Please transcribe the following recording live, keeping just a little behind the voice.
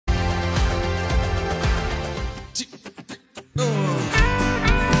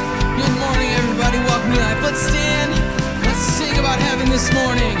Good morning, everybody. Welcome to life. Let's stand. Let's sing about heaven this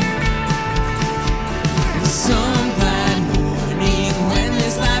morning. It's some glad morning when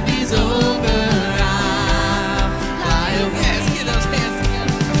this life is over. I'll fly away. Let's get those hands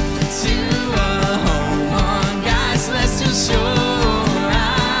together. To a home on God's celestial shore.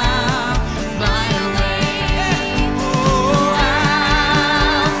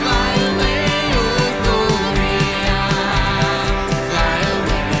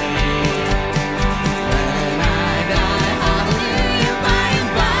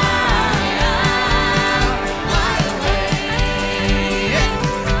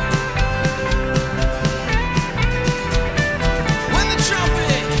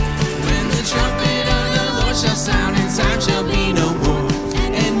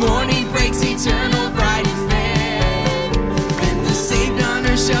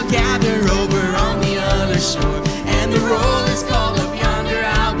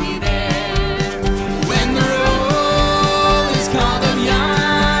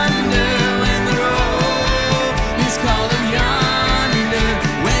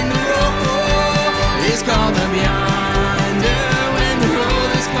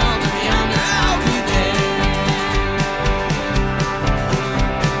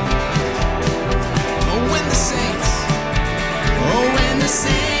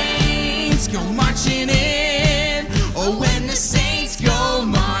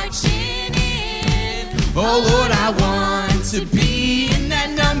 Oh Lord, I want to be in that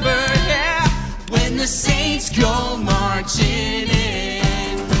number, yeah. When the saints go marching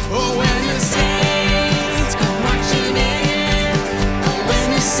in. Oh, when the saints go marching in. Oh,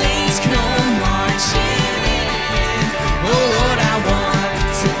 when the saints go marching in. Oh Lord, I want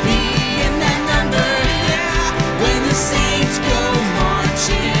to be in that number, yeah. When the saints go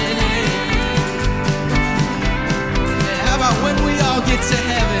marching in. Yeah, how about when we all get to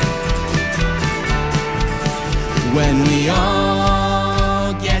heaven? When we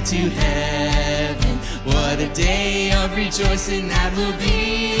all get to heaven, what a day of rejoicing that will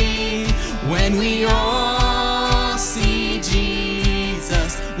be. When we all see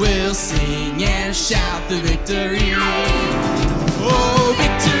Jesus, we'll sing and shout the victory. Oh,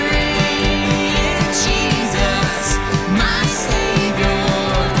 victory in Jesus, my Savior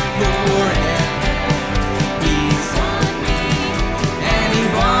forever. He's on me and He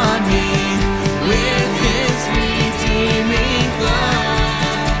bought me with His redeeming blood.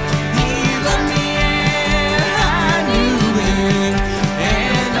 He loved me and I knew Him,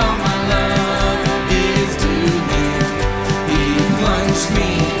 and all my love is to Him. He plunged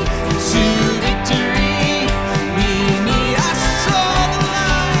me to victory, meaning I saw the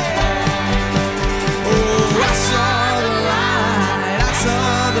light. Oh, I saw the light, I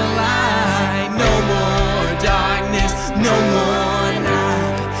saw the light. No more darkness, no more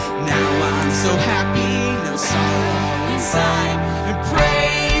night. Now I'm so happy, no sorrow inside. And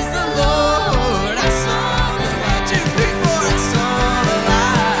praise the Lord, I saw the light. 2, 3, 4, I saw the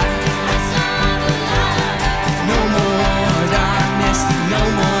light. I saw the light. No more darkness, no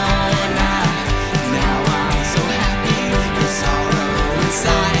more night. Now I'm so happy, no sorrow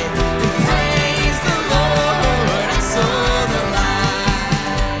inside. And praise the Lord, I saw the light.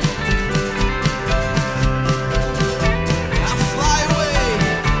 I'll fly away.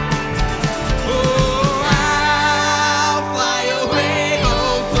 Oh, I'll fly away,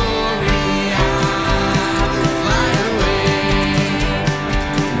 oh glory, I'll fly away.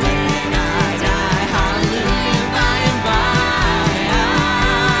 When I die, hallelujah, by and by,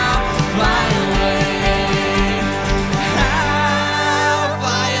 I'll fly away. I'll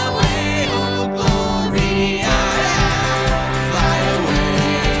fly away, oh glory, I'll fly away.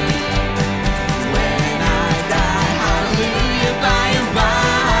 When I die, hallelujah, by and by,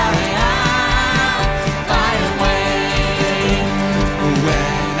 I'll fly away.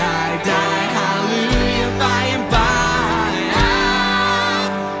 When I die, hallelujah, by and by, I'll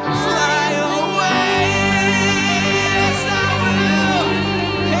fly away. Yes, I will.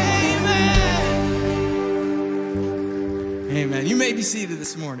 Amen. Amen. You may be seated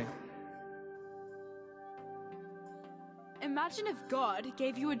this morning. Imagine if God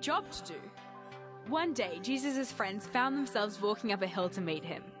gave you a job to do. One day, Jesus' friends found themselves walking up a hill to meet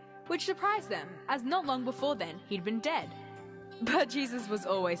him, which surprised them, as not long before then, he'd been dead. But Jesus was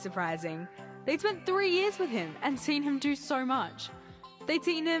always surprising. They'd spent 3 years with him and seen him do so much. They'd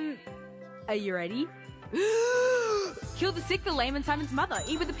seen him... Are you ready? Heal the sick, the lame, and Simon's mother,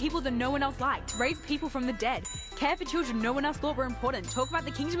 eat with the people that no one else liked, raise people from the dead, care for children no one else thought were important, talk about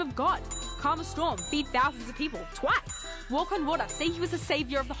the kingdom of God, calm a storm, feed thousands of people, twice. Walk on water, say he was the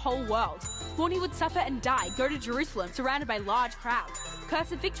savior of the whole world. Warn he would suffer and die, go to Jerusalem, surrounded by large crowds.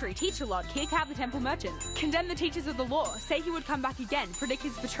 Curse of victory, teach a lot, kick out the temple merchants. Condemn the teachers of the law, say he would come back again, predict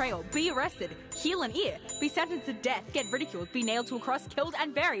his betrayal, be arrested, heal an ear, be sentenced to death, get ridiculed, be nailed to a cross, killed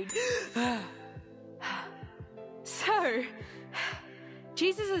and buried. So,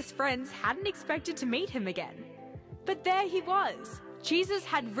 Jesus' friends hadn't expected to meet him again. But there he was. Jesus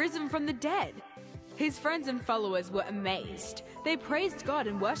had risen from the dead. His friends and followers were amazed. They praised God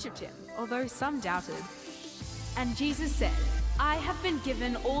and worshipped him, although some doubted. And Jesus said, I have been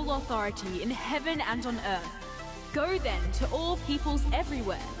given all authority in heaven and on earth. Go then to all peoples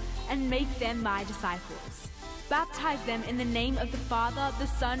everywhere and make them my disciples. Baptize them in the name of the Father, the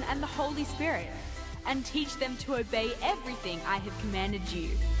Son, and the Holy Spirit, and teach them to obey everything I have commanded you.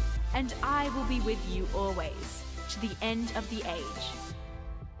 And I will be with you always, to the end of the age.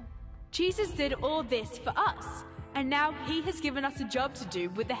 Jesus did all this for us, and now he has given us a job to do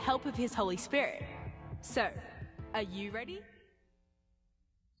with the help of his Holy Spirit. So, are you ready?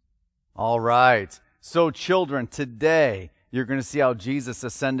 All right. So, children, today you're going to see how Jesus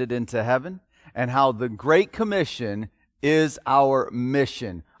ascended into heaven and how the Great Commission is our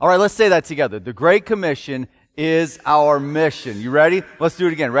mission. All right, let's say that together. The Great Commission is our mission. You ready? Let's do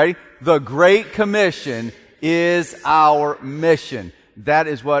it again. Ready? The Great Commission is our mission. That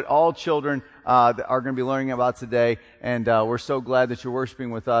is what all children are going to be learning about today, and we're so glad that you're worshiping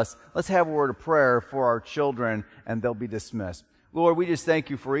with us. Let's have a word of prayer for our children, and they'll be dismissed. Lord, we just thank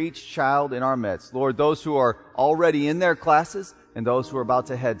you for each child in our midst. Lord, those who are already in their classes and those who are about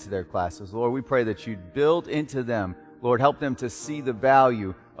to head to their classes. Lord, we pray that you'd build into them. Lord, help them to see the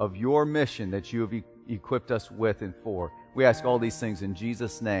value of your mission that you have equipped us with and for. We ask all these things in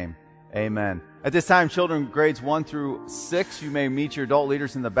Jesus' name. Amen. At this time, children grades 1 through 6, you may meet your adult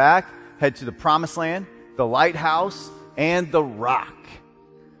leaders in the back. Head to the Promised Land, the Lighthouse, and the Rock.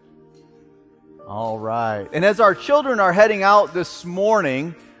 All right. And as our children are heading out this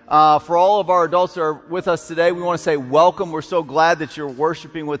morning, for all of our adults that are with us today, we want to say welcome. We're so glad that you're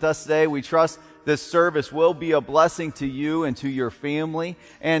worshiping with us today. We trust this service will be a blessing to you and to your family.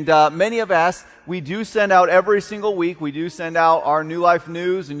 And many have asked, we do send out every single week. We do send out our New Life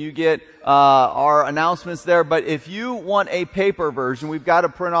News, and you get our announcements there. But if you want a paper version, we've got a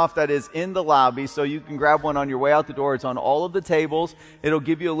print off that is in the lobby, so you can grab one on your way out the door. It's on all of the tables. It'll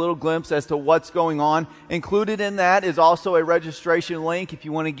give you a little glimpse as to what's going on. Included in that is also a registration link if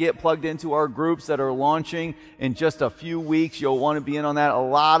you want to get plugged into our groups that are launching in just a few weeks. You'll want to be in on that. A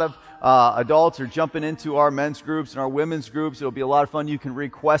lot of adults are jumping into our men's groups and our women's groups. It'll be a lot of fun. You can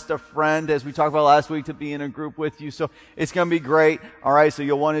request a friend, as we talked about last week, to be in a group with you. So it's going to be great. All right, so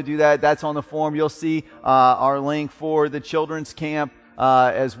you'll want to do that. That's on the form. You'll see our link for the children's camp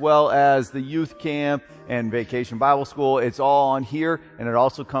as well as the youth camp and Vacation Bible School. It's all on here, and it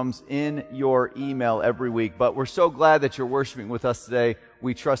also comes in your email every week. But we're so glad that you're worshiping with us today.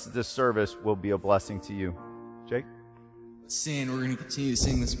 We trust that this service will be a blessing to you. Jake? We're going to continue to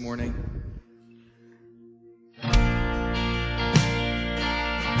sing this morning. I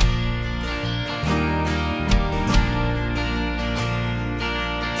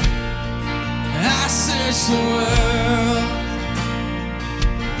searched the world,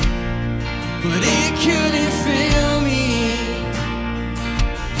 but it couldn't fill me.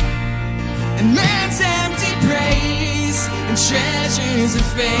 And man's empty praise and treasures of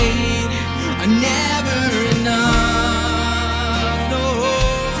fate are never enough.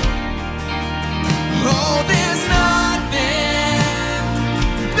 Oh, there's nothing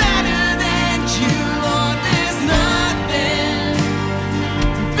better than you, Lord. There's nothing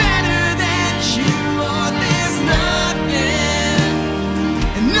better than you, Lord. There's nothing,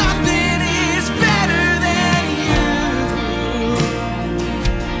 and nothing is better than you.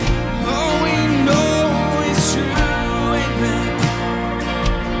 Oh, we know it's true, amen.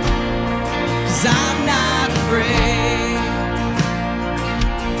 'Cause I'm not afraid.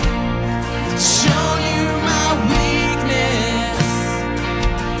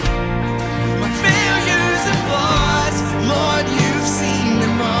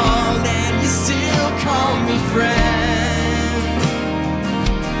 Friend,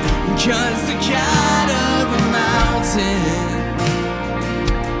 'cause the God of the mountain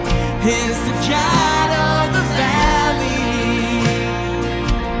is the God of the valley,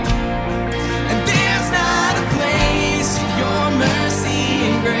 and there's not a place your mercy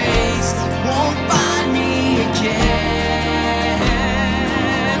and grace won't find me again.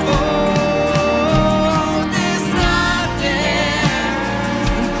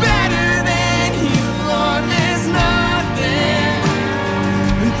 Better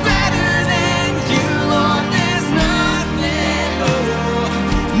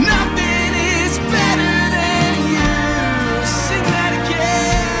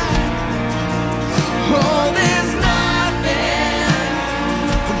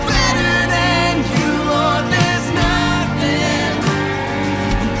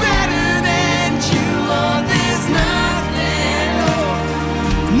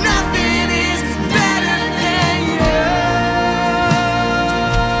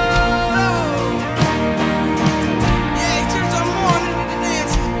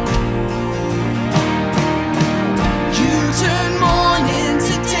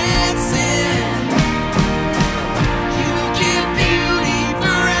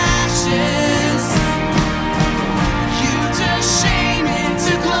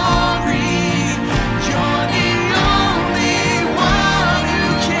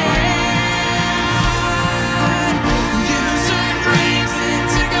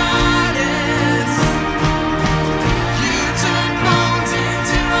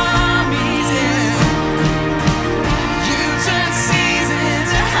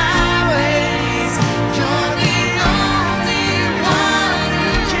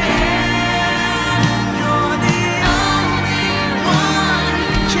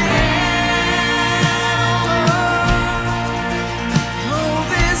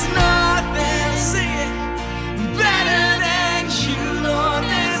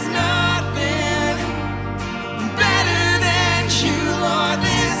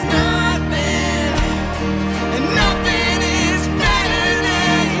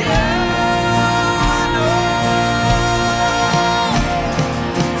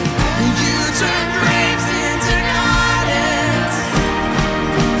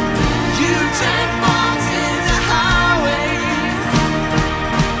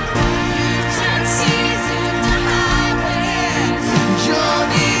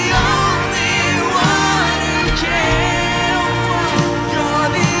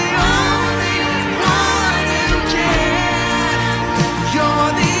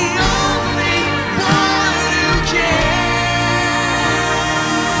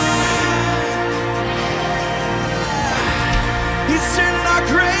turning our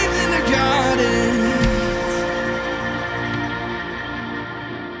graves into gardens.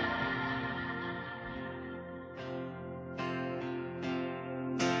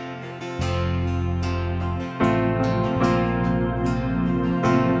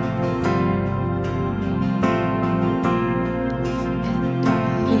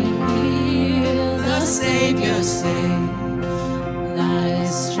 Savior say, thy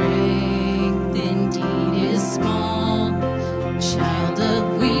strength indeed is small. Child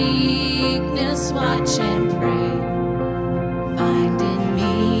of weakness, watch and pray. Find in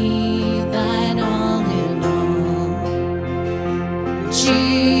me thine all in all.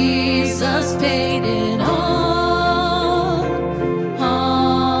 Jesus paid it all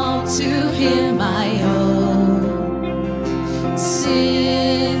to him I owe.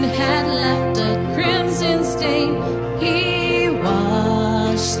 Sin had left a crimson stain, he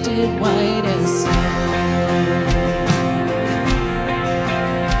washed it white as snow.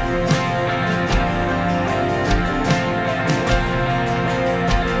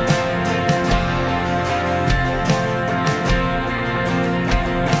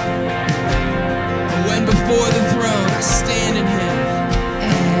 When before the throne I stand in him,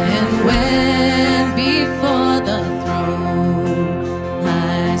 And when before the throne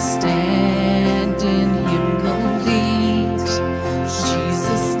I stand in him complete,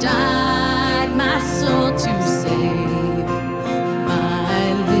 Jesus died my soul to save,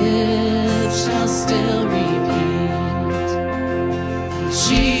 my lips shall still repeat.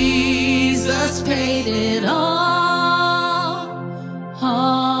 Jesus paid it all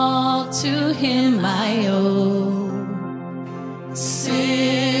to him I owe.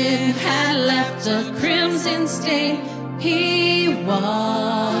 Sin had left a crimson stain, he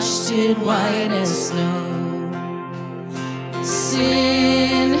washed it white as snow.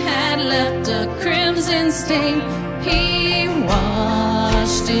 Sin had left a crimson stain, he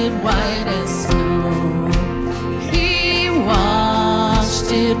washed it white as snow. He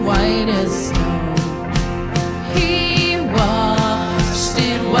washed it white as snow. He washed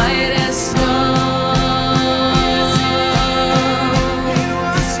it white as snow.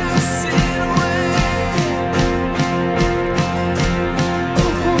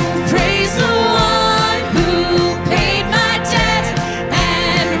 Praise the one who paid my debt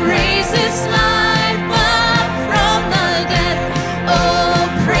and raised this life up from the dead. Oh,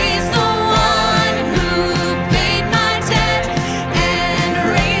 praise the one who paid my debt and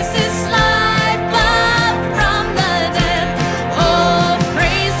raised this life up from the dead. Oh,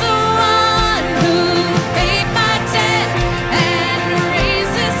 praise the one who paid my debt and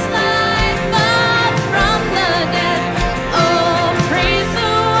raised this life up from the dead. Oh, praise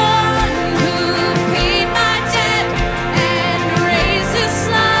the one who paid my debt and raised this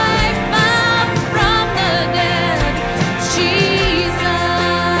life up from the dead. Jesus.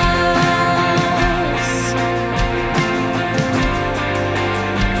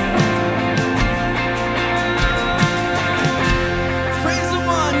 praise the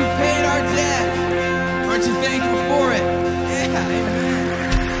one who paid our debt. Aren't you thankful for it? Yeah, amen.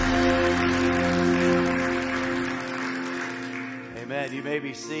 Amen. You may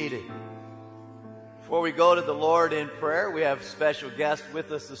be seated. Before we go to the Lord in prayer, we have a special guest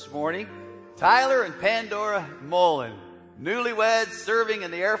with us this morning, Tyler and Pandora Mullen, newlyweds serving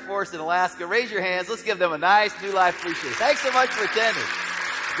in the Air Force in Alaska. Raise your hands. Let's give them a nice New Life appreciation. Thanks so much for attending.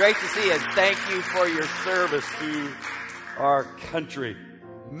 Great to see you. And thank you for your service to our country.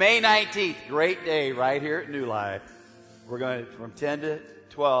 May 19th, great day right here at New Life. We're going to, from 10 to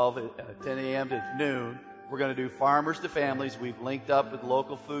 12, 10 a.m. to noon, we're going to do Farmers to Families. We've linked up with the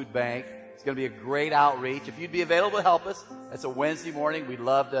local food bank. It's going to be a great outreach. If you'd be available to help us, that's a Wednesday morning. We'd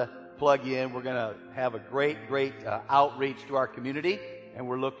love to plug you in. We're going to have a great outreach to our community, and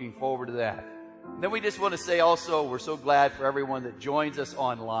we're looking forward to that. And then we just want to say also, we're so glad for everyone that joins us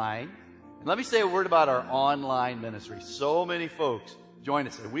online. And let me say a word about our online ministry. So many folks join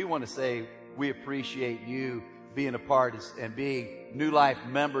us, and we want to say we appreciate you being a part and being New Life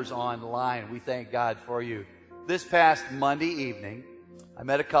members online. We thank God for you. This past Monday evening, I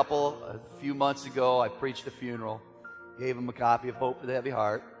met a couple a few months ago. I preached a funeral, gave them a copy of Hope for the Heavy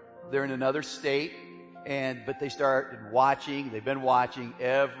Heart. They're in another state, but they started watching. They've been watching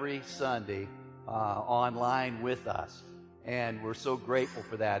every Sunday online with us, and we're so grateful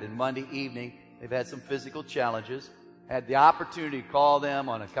for that. And Monday evening, they've had some physical challenges. Had the opportunity to call them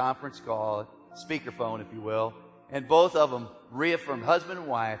on a conference call, speakerphone, if you will, and both of them reaffirmed, husband and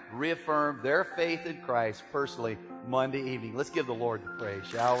wife, reaffirmed their faith in Christ personally Monday evening. Let's give the Lord the praise,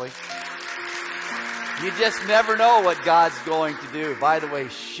 shall we? You just never know what God's going to do. By the way,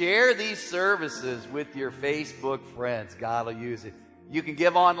 share these services with your Facebook friends. God will use it. You can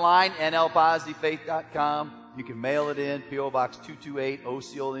give online, nlpositivefaith.com. You can mail it in, P.O. Box 228,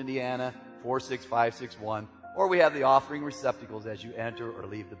 Osceola, Indiana, 46561. Or we have the offering receptacles as you enter or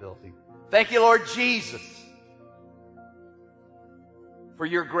leave the building. Thank you, Lord Jesus, for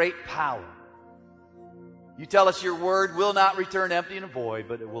your great power. You tell us your word will not return empty and void,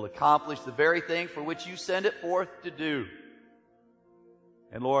 but it will accomplish the very thing for which you send it forth to do.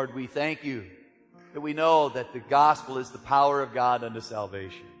 And Lord, we thank you that we know that the gospel is the power of God unto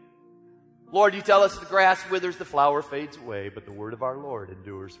salvation. Lord, you tell us the grass withers, the flower fades away, but the word of our Lord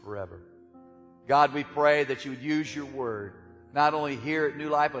endures forever. God, we pray that you would use your word, not only here at New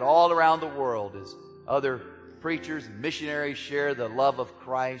Life, but all around the world as other preachers and missionaries share the love of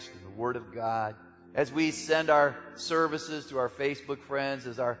Christ and the word of God. As we send our services to our Facebook friends,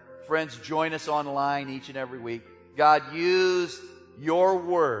 as our friends join us online each and every week, God, use your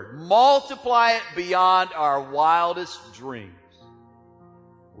word. Multiply it beyond our wildest dreams.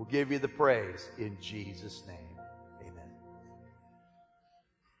 We'll give you the praise in Jesus' name. Amen.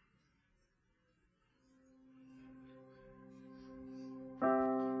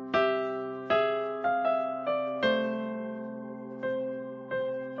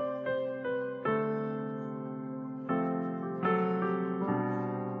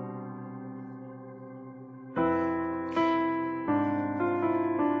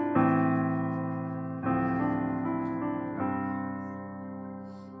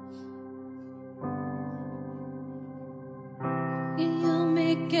 You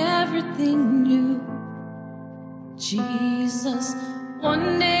make everything new, Jesus.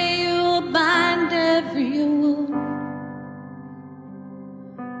 One day you will bind every wound.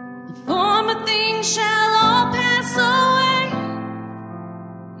 The former things shall all pass away.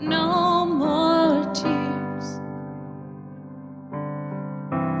 No more tears.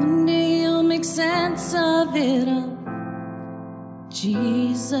 One day you'll make sense of it all,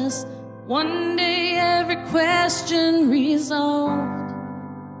 Jesus. One day every question resolved,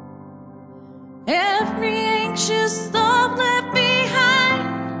 every anxious thought left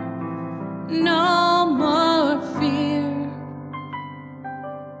behind, no more fear.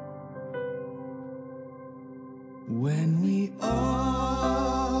 When we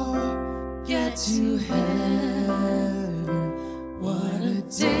all get to heaven, what a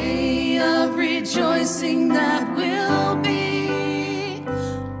Day of rejoicing that will be,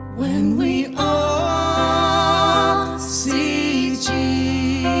 when we all see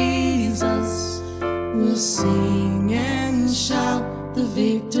Jesus. we'll sing and shout the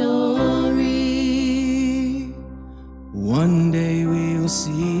victory. One day we will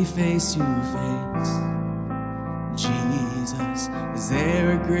see face to face Jesus. Is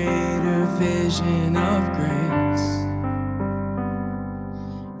there a greater vision of grace?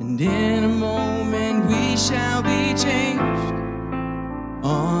 And in a moment we shall be changed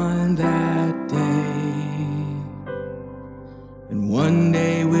on that day. And one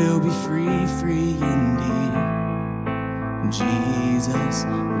day we'll be free, free indeed. Jesus,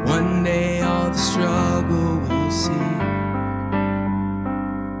 one day all the struggle we'll see.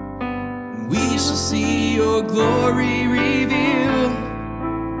 And we shall see your glory revealed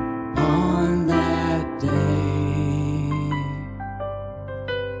on that day.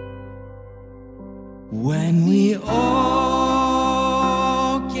 When we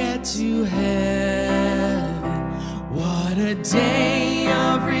all get to heaven, what a day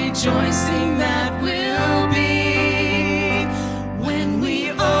of rejoicing that will be. When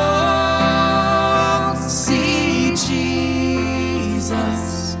we all see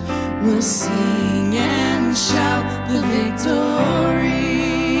Jesus, we'll sing and shout the victory.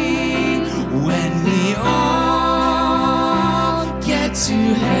 When we all get to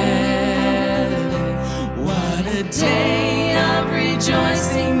heaven, what a day of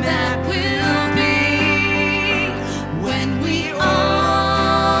rejoicing that will be. When we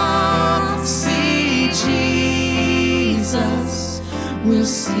all see Jesus, we'll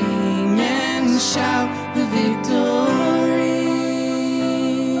sing and shout the victory.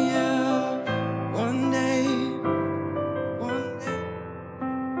 One day, one day.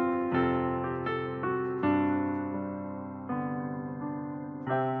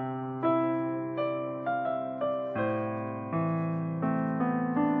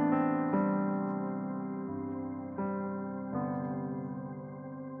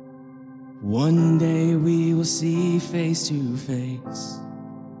 One day we will see face to face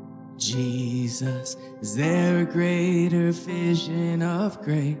Jesus. Is there a greater vision of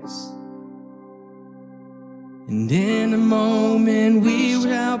grace? And in a moment we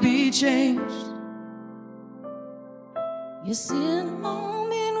shall be changed. Yes, in a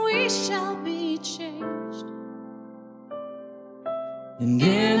moment we shall be changed. And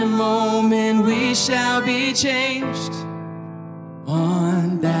in a moment we shall be changed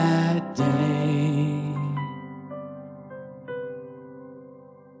on that day.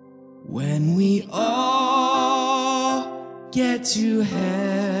 When we all get to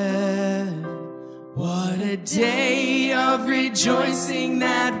heaven, what a day of rejoicing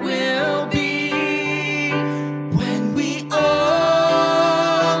that will be. When we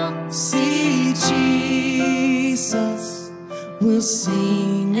all see Jesus, we'll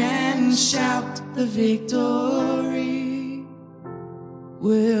sing and shout the victory.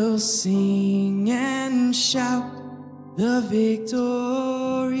 We'll sing and shout the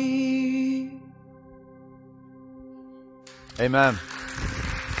victory. Amen.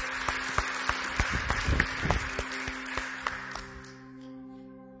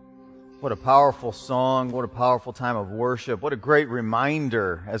 What a powerful song. What a powerful time of worship. What a great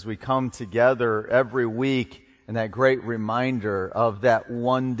reminder as we come together every week, and that great reminder of that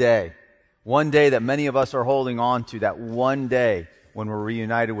one day that many of us are holding on to, that one day when we're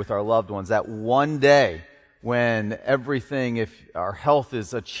reunited with our loved ones, that one day when everything, if our health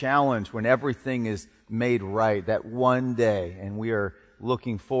is a challenge, when everything is made right, that one day, and we are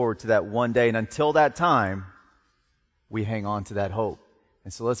looking forward to that one day. And until that time, we hang on to that hope.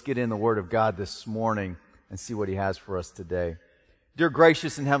 And so let's get in the Word of God this morning and see what He has for us today. Dear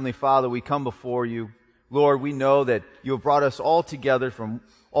gracious and Heavenly Father, we come before You. Lord, we know that You have brought us all together from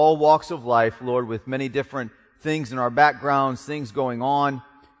all walks of life, Lord, with many different things in our backgrounds, things going on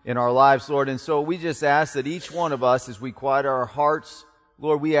in our lives, Lord. And so we just ask that each one of us, as we quiet our hearts,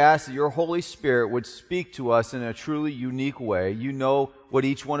 Lord, we ask that Your Holy Spirit would speak to us in a truly unique way. You know what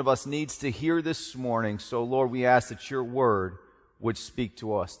each one of us needs to hear this morning. So, Lord, we ask that Your Word would speak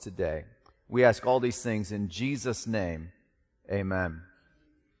to us today. We ask all these things in Jesus' name. Amen.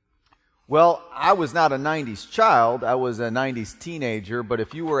 Well, I was not a 90s child. I was a 90s teenager. But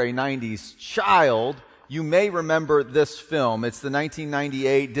if you were a 90s child, you may remember this film. It's the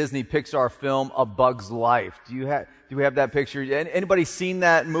 1998 Disney Pixar film, A Bug's Life. Do we have that picture? Anybody seen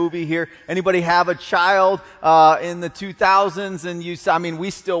that movie here? Anybody have a child in the 2000s? And we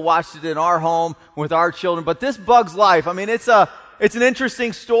still watched it in our home with our children. But this Bug's Life, it's an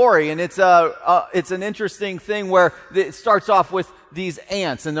interesting story, and it's an interesting thing where it starts off with these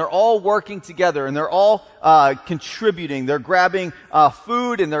ants, and they're all working together, and they're all contributing. They're grabbing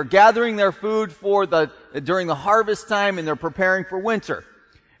food, and they're gathering their food during the harvest time, and they're preparing for winter.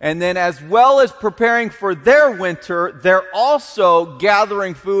 And then, as well as preparing for their winter, they're also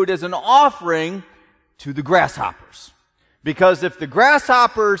gathering food as an offering to the grasshoppers. Because if the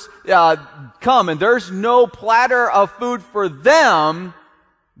grasshoppers come and there's no platter of food for them,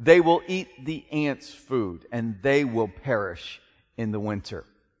 they will eat the ants' food and they will perish in the winter.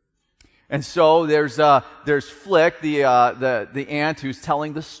 And so there's Flick, the ant who's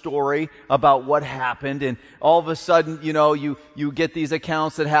telling the story about what happened, and all of a sudden, you get these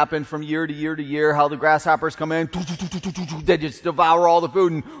accounts that happen from year to year to year, how the grasshoppers come in, they just devour all the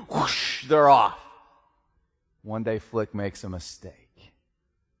food, and whoosh, they're off. One day, Flick makes a mistake.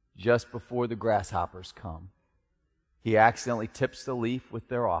 Just before the grasshoppers come, he accidentally tips the leaf with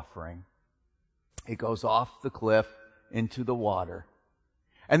their offering. It goes off the cliff into the water.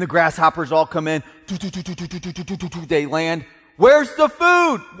 And the grasshoppers all come in. They land. Where's the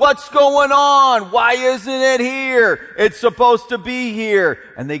food? What's going on? Why isn't it here? It's supposed to be here.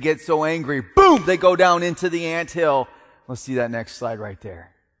 And they get so angry. Boom! They go down into the anthill. Let's see that next slide right there.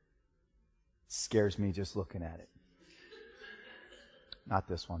 Scares me just looking at it. Not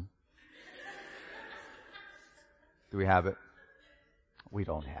this one. Do we have it? We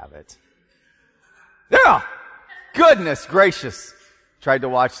don't have it. Yeah! Goodness gracious. Tried to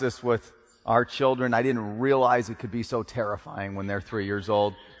watch this with our children. I didn't realize it could be so terrifying when they're 3 years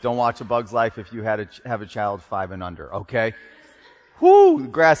old. Don't watch A Bug's Life if you have a child 5 and under, okay? Whoo! The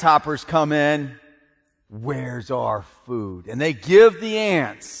grasshoppers come in. Where's our food? And they give the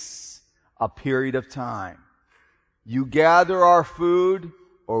ants a period of time. You gather our food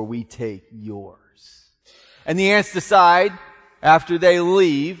or we take yours. And the ants decide, after they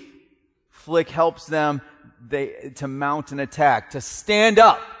leave, Flick helps them to mount an attack, to stand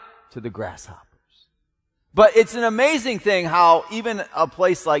up to the grasshoppers. But it's an amazing thing how even a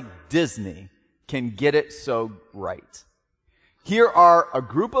place like Disney can get it so right. Here are a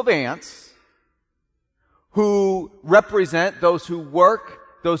group of ants who represent those who work,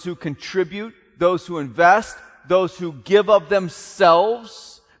 those who contribute, those who invest, those who give of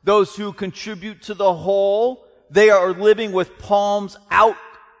themselves, those who contribute to the whole. They are living with palms out.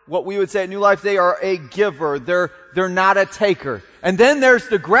 What we would say at New Life, they are a giver. They're not a taker. And then there's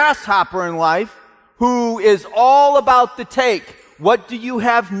the grasshopper in life who is all about the take. What do you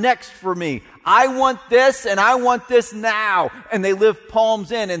have next for me? I want this and I want this now. And they live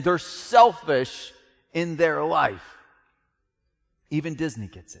palms in and they're selfish in their life. Even Disney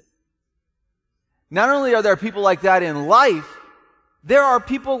gets it. Not only are there people like that in life, there are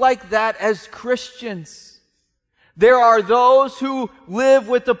people like that as Christians. There are those who live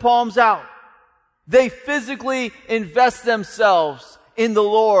with the palms out. They physically invest themselves in the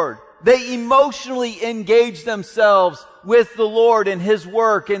Lord. They emotionally engage themselves with the Lord and His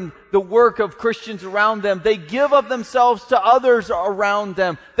work and the work of Christians around them. They give of themselves to others around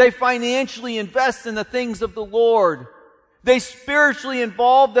them. They financially invest in the things of the Lord. They spiritually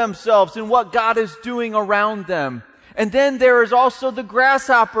involve themselves in what God is doing around them. And then there is also the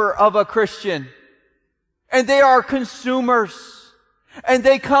grasshopper of a Christian. And they are consumers. And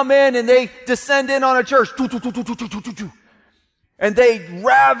they come in and they descend in on a church. And they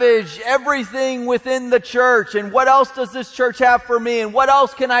ravage everything within the church. And what else does this church have for me? And what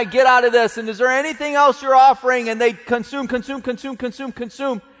else can I get out of this? And is there anything else you're offering? And they consume.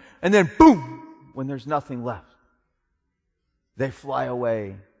 And then boom, when there's nothing left, they fly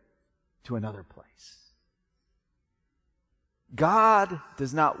away to another place. God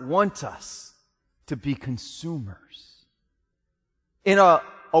does not want us to be consumers. In a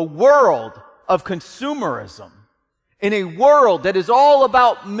world of consumerism, in a world that is all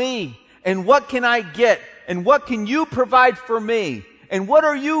about me and what can I get and what can you provide for me and what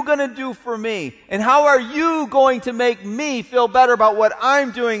are you going to do for me and how are you going to make me feel better about what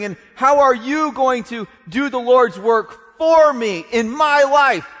I'm doing and how are you going to do the Lord's work for me in my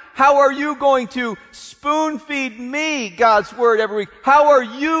life? How are you going to spoon feed me God's Word every week? How are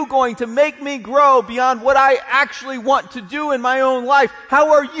you going to make me grow beyond what I actually want to do in my own life?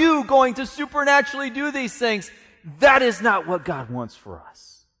 How are you going to supernaturally do these things? That is not what God wants for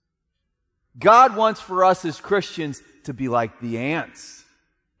us. God wants for us as Christians to be like the ants.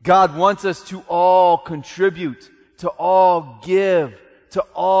 God wants us to all contribute, to all give, to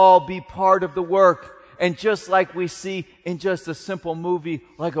all be part of the work. And just like we see in just a simple movie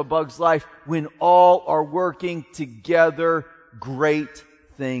like A Bug's Life, when all are working together, great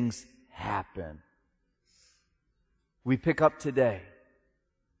things happen. We pick up today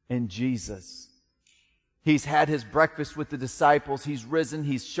in Jesus. He's had His breakfast with the disciples. He's risen.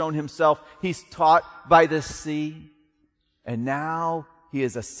 He's shown Himself. He's taught by the sea. And now He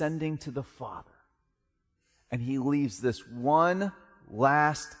is ascending to the Father. And He leaves this one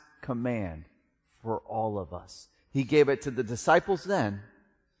last command for all of us. He gave it to the disciples then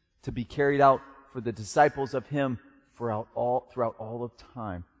to be carried out for the disciples of Him throughout all of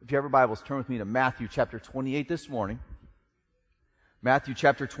time. If you have your Bibles, turn with me to Matthew chapter 28 this morning. Matthew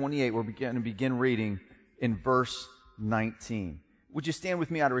chapter 28, we're going to begin reading in verse 19. Would you stand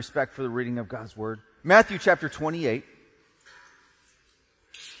with me out of respect for the reading of God's Word? Matthew chapter 28.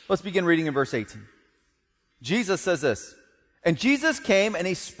 Let's begin reading in verse 18. Jesus says this, "And Jesus came and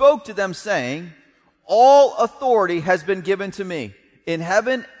He spoke to them saying, 'All authority has been given to me in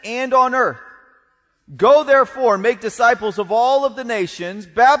heaven and on earth. Go therefore and make disciples of all of the nations,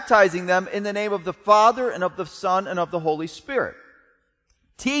 baptizing them in the name of the Father and of the Son and of the Holy Spirit,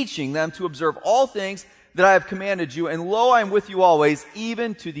 teaching them to observe all things that I have commanded you. And lo, I am with you always,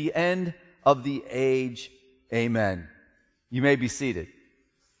 even to the end of the age. Amen.'" You may be seated.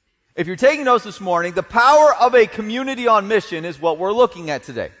 If you're taking notes this morning, the power of a community on mission is what we're looking at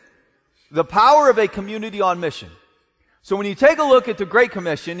today. The power of a community on mission. So when you take a look at the Great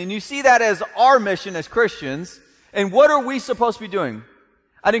Commission and you see that as our mission as Christians, and what are we supposed to be doing?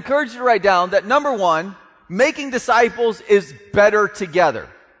 I'd encourage you to write down that number one, making disciples is better together.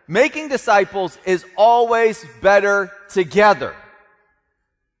 Making disciples is always better together.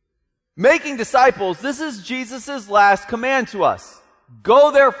 Making disciples, this is Jesus' last command to us.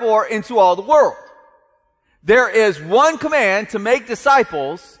 Go therefore into all the world. There is one command to make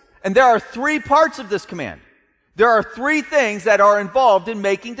disciples, and there are three parts of this command. There are three things that are involved in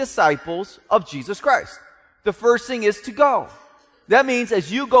making disciples of Jesus Christ. The first thing is to go. That means as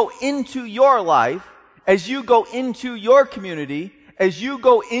you go into your life, as you go into your community, as you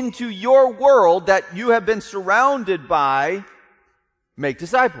go into your world that you have been surrounded by, make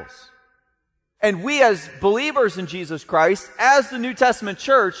disciples. And we as believers in Jesus Christ, as the New Testament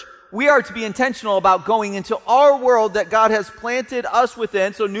church, we are to be intentional about going into our world that God has planted us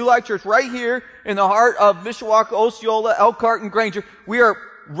within. So New Life Church right here in the heart of Mishawaka, Osceola, Elkhart, and Granger. We are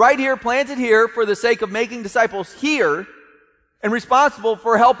right here, planted here for the sake of making disciples here and responsible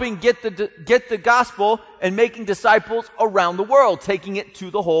for helping get the gospel and making disciples around the world, taking it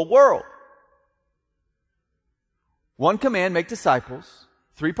to the whole world. One command, make disciples.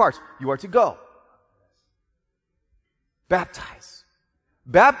 Three parts. You are to go. Baptize.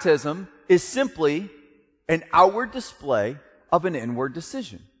 Baptism is simply an outward display of an inward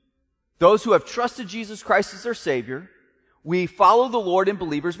decision. Those who have trusted Jesus Christ as their Savior, we follow the Lord in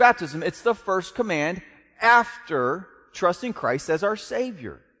believers' baptism. It's the first command after trusting Christ as our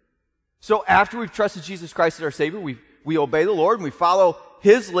Savior. So after we've trusted Jesus Christ as our Savior, we obey the Lord and we follow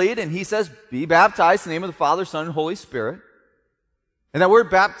His lead, and He says, be baptized in the name of the Father, Son, and Holy Spirit. And that word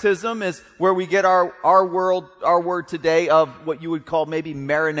baptism is where we get our word today of what you would call maybe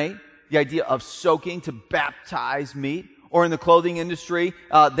marinate, the idea of soaking, to baptize meat. Or in the clothing industry,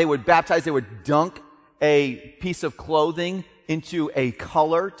 they would dunk a piece of clothing into a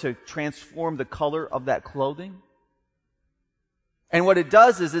color to transform the color of that clothing. And what it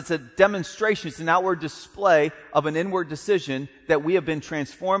does is it's a demonstration, it's an outward display of an inward decision that we have been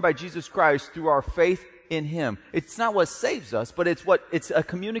transformed by Jesus Christ through our faith in Him. It's not what saves us, but it's a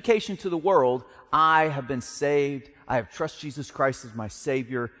communication to the world. I have been saved. I have trusted Jesus Christ as my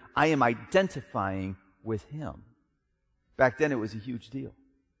Savior. I am identifying with Him. Back then, it was a huge deal.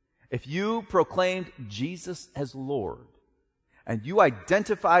 If you proclaimed Jesus as Lord and you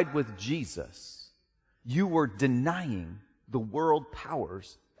identified with Jesus, you were denying the world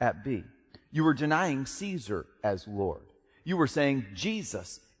powers at be. You were denying Caesar as Lord. You were saying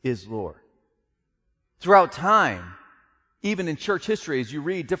Jesus is Lord. Throughout time, even in church history, as you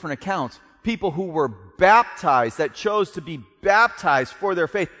read different accounts, people who were baptized, that chose to be baptized for their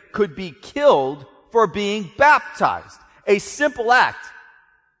faith, could be killed for being baptized. A simple act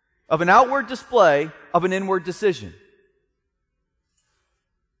of an outward display of an inward decision.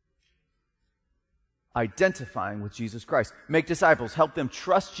 Identifying with Jesus Christ. Make disciples. Help them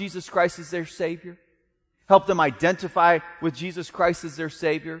trust Jesus Christ as their Savior. Help them identify with Jesus Christ as their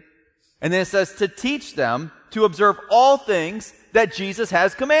Savior. And then it says to teach them to observe all things that Jesus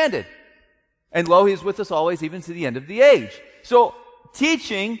has commanded. And lo, He is with us always, even to the end of the age. So,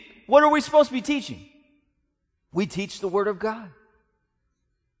 teaching, what are we supposed to be teaching? We teach the Word of God.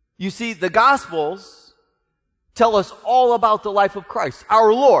 You see, the Gospels tell us all about the life of Christ,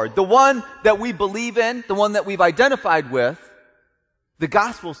 our Lord, the one that we believe in, the one that we've identified with. The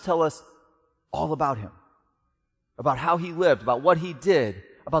Gospels tell us all about Him, about how He lived, about what He did,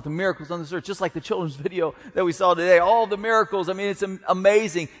 about the miracles on this earth, just like the children's video that we saw today. All the miracles, I mean, it's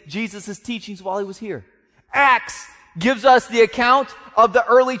amazing. Jesus' teachings while He was here. Acts gives us the account of the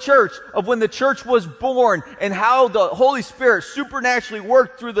early church, of when the church was born and how the Holy Spirit supernaturally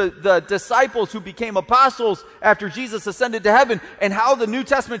worked through the disciples who became apostles after Jesus ascended to heaven, and how the New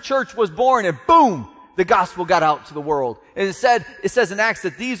Testament church was born, and boom, the gospel got out to the world. And it says in Acts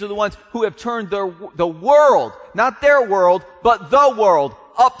that these are the ones who have turned the world, not their world, but the world,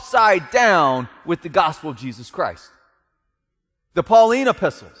 upside down with the gospel of Jesus Christ. The Pauline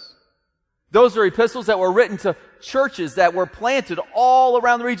epistles. Those are epistles that were written to churches that were planted all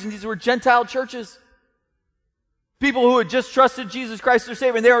around the region. These were Gentile churches. People who had just trusted Jesus Christ as their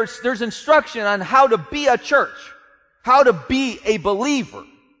Savior. And there's instruction on how to be a church, how to be a believer.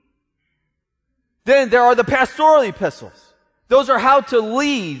 Then there are the pastoral epistles. Those are how to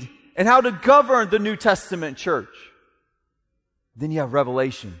lead and how to govern the New Testament church. Then you have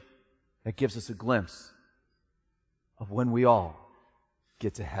Revelation that gives us a glimpse of when we all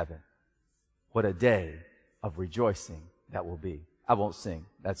get to heaven. What a day of rejoicing that will be. I won't sing.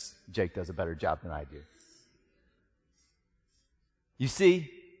 Jake does a better job than I do. You see,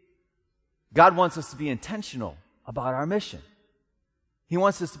 God wants us to be intentional about our mission. He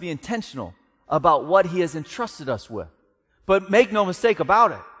wants us to be intentional about what He has entrusted us with. But make no mistake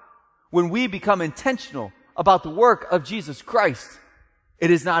about it. When we become intentional about the work of Jesus Christ, it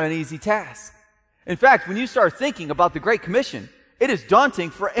is not an easy task. In fact, when you start thinking about the Great Commission, it is daunting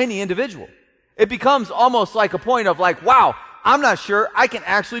for any individual. It becomes almost like a point of like, wow, I'm not sure I can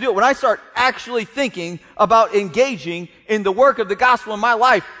actually do it. When I start actually thinking about engaging in the work of the gospel in my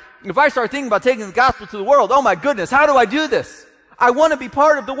life, if I start thinking about taking the gospel to the world, oh my goodness, how do I do this? I want to be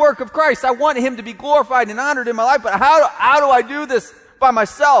part of the work of Christ. I want Him to be glorified and honored in my life, but how do I do this by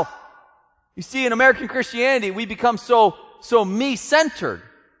myself? You see, in American Christianity, we become so me-centered.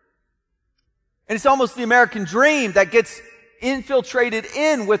 And it's almost the American dream that gets infiltrated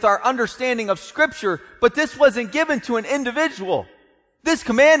in with our understanding of Scripture, but this wasn't given to an individual. This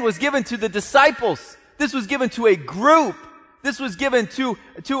command was given to the disciples. This was given to a group. This was given to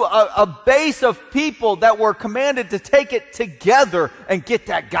a base of people that were commanded to take it together and get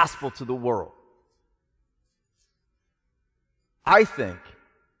that gospel to the world. I think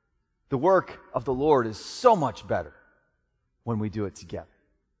the work of the Lord is so much better when we do it together.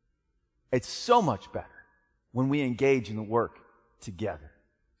 It's so much better when we engage in the work together.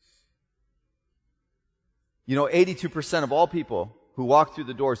 You know, 82% of all people who walk through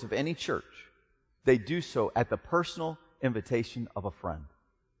the doors of any church, they do so at the personal invitation of a friend.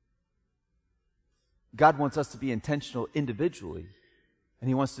 God wants us to be intentional individually, and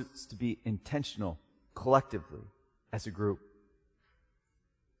He wants us to be intentional collectively as a group.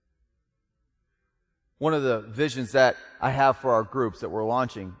 One of the visions that I have for our groups that we're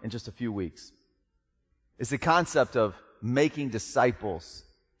launching in just a few weeks is the concept of making disciples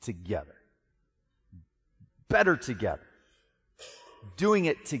together. Better together. Doing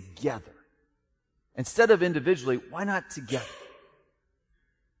it together. Instead of individually, why not together?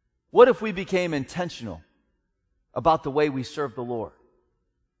 What if we became intentional about the way we serve the Lord?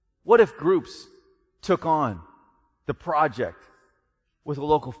 What if groups took on the project with a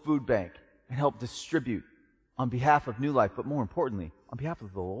local food bank and helped distribute on behalf of New Life, but more importantly, on behalf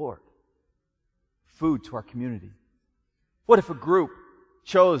of the Lord, food to our community? What if a group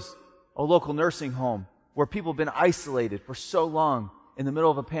chose a local nursing home where people have been isolated for so long in the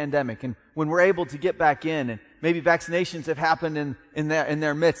middle of a pandemic, and when we're able to get back in, and maybe vaccinations have happened in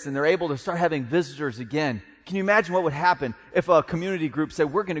their midst, and they're able to start having visitors again? Can you imagine what would happen if a community group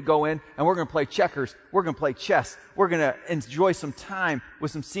said, we're going to go in and we're going to play checkers, we're going to play chess, we're going to enjoy some time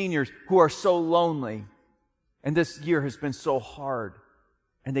with some seniors who are so lonely, and this year has been so hard.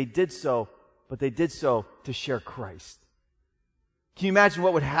 And they did so, but they did so to share Christ. Can you imagine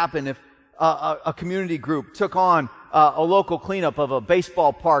what would happen if a community group took on a local cleanup of a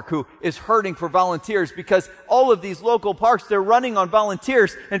baseball park who is hurting for volunteers, because all of these local parks, they're running on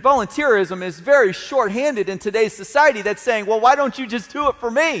volunteers, and volunteerism is very short-handed in today's society that's saying, well, why don't you just do it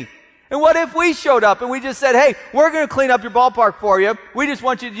for me? And what if we showed up and we just said, hey, we're going to clean up your ballpark for you. We just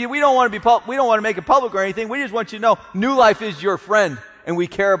want you to, we don't want to make it public or anything. We just want you to know New Life is your friend, and we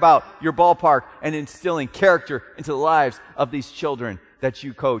care about your ballpark and instilling character into the lives of these children that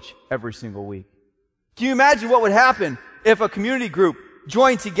you coach every single week. Can you imagine what would happen if a community group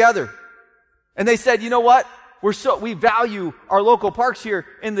joined together and they said, you know what? We value our local parks here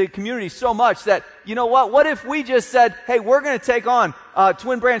in the community so much that, you know what if we just said, hey, we're going to take on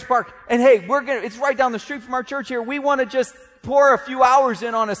Twin Branch Park, and hey, it's right down the street from our church here. We want to just pour a few hours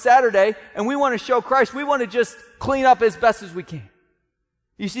in on a Saturday, and we want to show Christ. We want to just clean up as best as we can.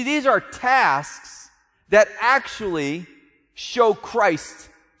 You see, these are tasks that actually show Christ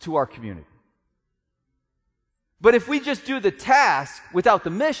to our community. But if we just do the task without the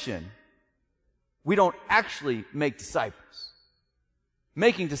mission, we don't actually make disciples.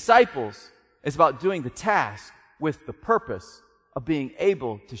 Making disciples is about doing the task with the purpose of being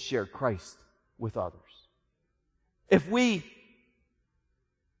able to share Christ with others. If we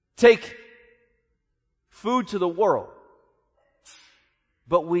take food to the world,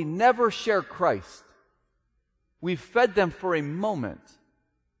 but we never share Christ, we've fed them for a moment,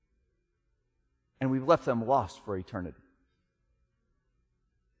 and we've left them lost for eternity.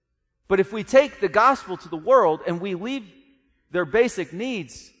 But if we take the gospel to the world and we leave their basic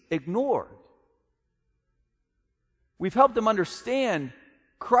needs ignored, we've helped them understand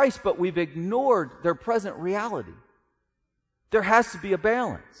Christ, but we've ignored their present reality. There has to be a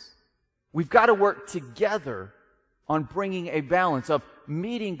balance. We've got to work together on bringing a balance of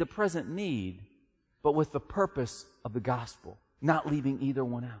meeting the present need, but with the purpose of the gospel, not leaving either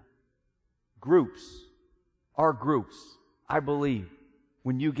one out. Our groups, I believe,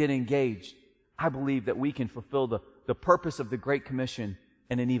 when you get engaged, I believe that we can fulfill the purpose of the Great Commission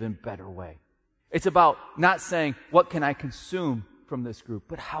in an even better way. It's about not saying, what can I consume from this group,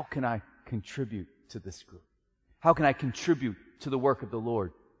 but how can I contribute to this group? How can I contribute to the work of the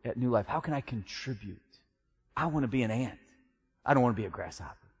Lord at New Life? How can I contribute? I want to be an ant. I don't want to be a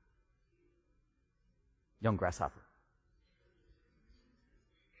grasshopper. Young grasshopper.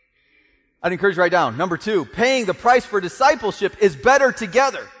 I'd encourage you to write down. Number 2, paying the price for discipleship is better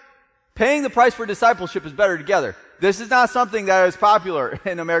together. Paying the price for discipleship is better together. This is not something that is popular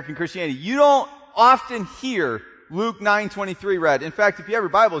in American Christianity. You don't often hear Luke 9:23 read. In fact, if you have your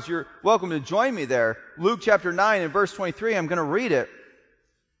Bibles, you're welcome to join me there. Luke chapter 9 and verse 23, I'm going to read it.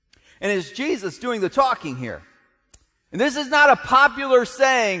 And it's Jesus doing the talking here. And this is not a popular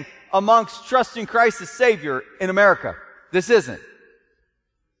saying amongst trusting Christ as Savior in America. This isn't.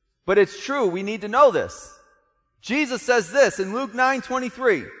 But it's true. We need to know this. Jesus says this in Luke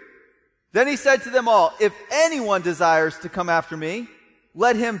 9:23. Then he said to them all, if anyone desires to come after me,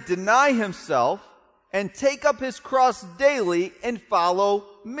 let him deny himself and take up his cross daily and follow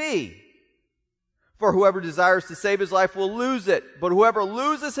me. For whoever desires to save his life will lose it, but whoever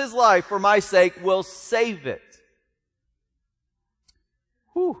loses his life for my sake will save it.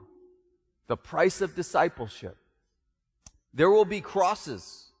 Whew. The price of discipleship. There will be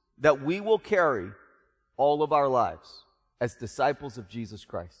crosses that we will carry all of our lives as disciples of Jesus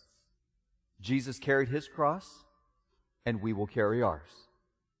Christ. Jesus carried his cross, and we will carry ours.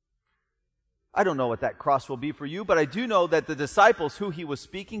 I don't know what that cross will be for you, but I do know that the disciples who he was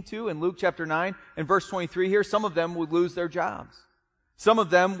speaking to in Luke chapter 9 and verse 23 here, some of them would lose their jobs. Some of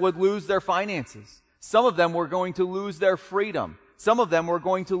them would lose their finances. Some of them were going to lose their freedom. Some of them were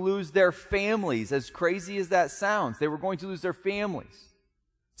going to lose their families. As crazy as that sounds, they were going to lose their families.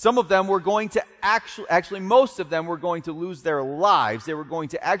 Some of them were going to actually most of them were going to lose their lives. They were going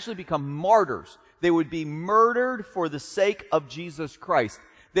to actually become martyrs. They would be murdered for the sake of Jesus Christ.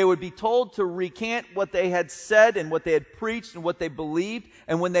 They would be told to recant what they had said and what they had preached and what they believed,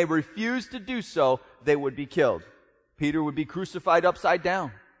 and when they refused to do so, they would be killed. Peter would be crucified upside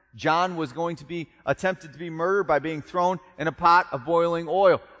down. John was going to be attempted to be murdered by being thrown in a pot of boiling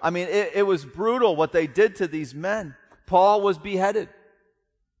oil. I mean, it was brutal what they did to these men. Paul was beheaded.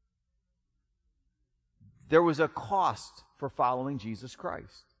 There was a cost for following Jesus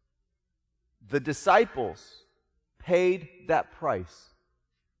Christ. The disciples paid that price.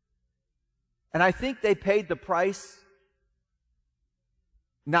 And I think they paid the price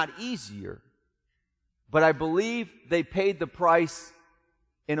not easier, but I believe they paid the price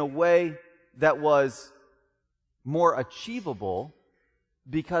in a way that was more achievable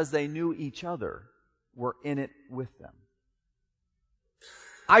because they knew each other were in it with them.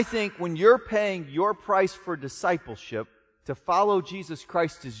 I think when you're paying your price for discipleship to follow Jesus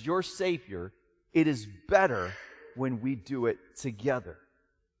Christ as your Savior, it is better when we do it together.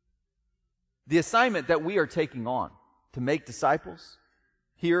 The assignment that we are taking on to make disciples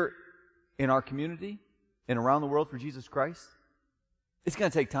here in our community and around the world for Jesus Christ, it's going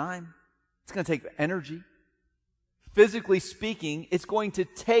to take time. It's going to take energy. Physically speaking, it's going to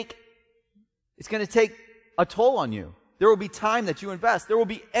take a toll on you. There will be time that you invest. There will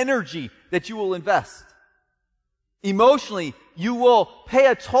be energy that you will invest. Emotionally, you will pay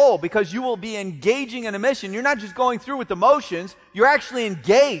a toll because you will be engaging in a mission. You're not just going through with the motions. You're actually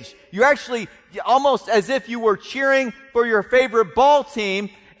engaged. You're actually almost as if you were cheering for your favorite ball team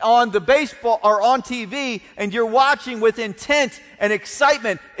on the baseball or on TV, and you're watching with intent and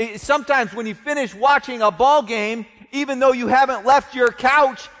excitement. Sometimes when you finish watching a ball game, even though you haven't left your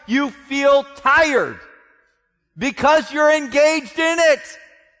couch, you feel tired because you're engaged in it.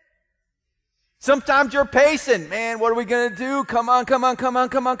 Sometimes you're pacing. Man, what are we going to do? Come on. You're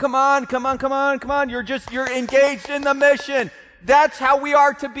engaged in the mission. That's how we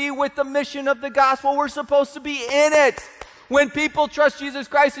are to be with the mission of the gospel. We're supposed to be in it. When people trust Jesus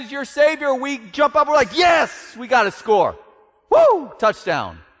Christ as your Savior, we jump up, we're like, yes, we got to score. Woo,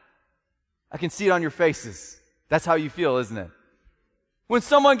 touchdown. I can see it on your faces. That's how you feel, isn't it? When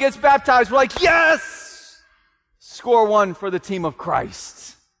someone gets baptized, we're like, yes, score one for the team of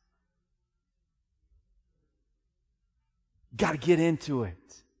Christ. Got to get into it.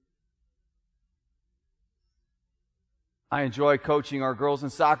 I enjoy coaching our girls in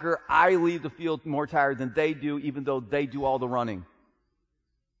soccer. I leave the field more tired than they do, even though they do all the running.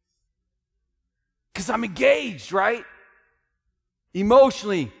 Because I'm engaged, right?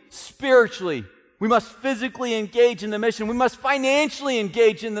 Emotionally, spiritually. We must physically engage in the mission. We must financially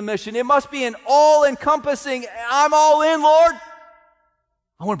engage in the mission. It must be an all-encompassing, I'm all in, Lord.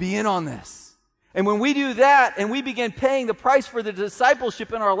 I want to be in on this. And when we do that and we begin paying the price for the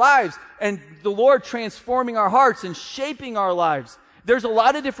discipleship in our lives and the Lord transforming our hearts and shaping our lives, there's a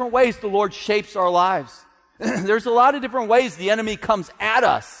lot of different ways the Lord shapes our lives. There's a lot of different ways the enemy comes at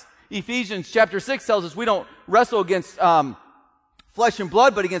us. Ephesians chapter 6 tells us we don't wrestle against flesh and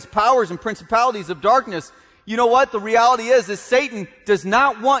blood, but against powers and principalities of darkness. You know what? The reality is Satan does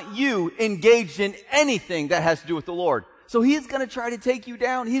not want you engaged in anything that has to do with the Lord. So he's going to try to take you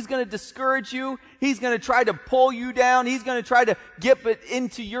down. He's going to discourage you. He's going to try to pull you down. He's going to try to get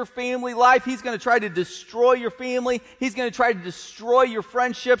into your family life. He's going to try to destroy your family. He's going to try to destroy your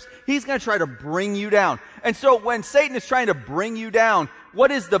friendships. He's going to try to bring you down. And so when Satan is trying to bring you down,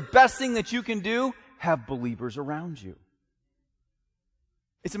 what is the best thing that you can do? Have believers around you.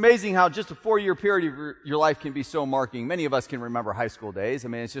 It's amazing how just a 4-year period of your life can be so marking. Many of us can remember high school days. I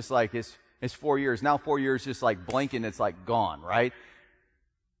mean, it's just like it's 4 years. Now 4 years just like blinking, it's like gone, right?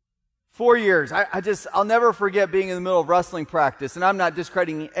 4 years. I'll never forget being in the middle of wrestling practice, and I'm not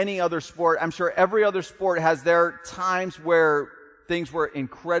discrediting any other sport. I'm sure every other sport has their times where things were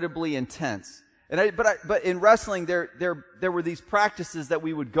incredibly intense. But in wrestling, there were these practices that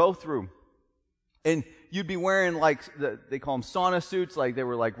we would go through, and you'd be wearing like they call them sauna suits, like they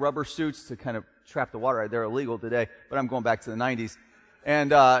were like rubber suits to kind of trap the water. They're illegal today, but I'm going back to the 90s.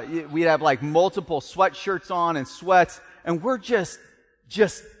 And we'd have like multiple sweatshirts on and sweats, and we're just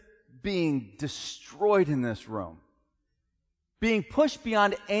being destroyed in this room, being pushed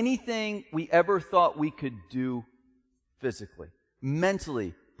beyond anything we ever thought we could do physically,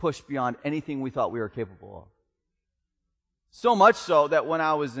 mentally pushed beyond anything we thought we were capable of. So much so that when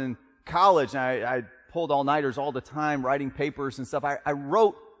I was in college, and I pulled all-nighters all the time, writing papers and stuff, I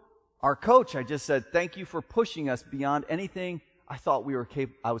wrote our coach, I just said, thank you for pushing us beyond anything I thought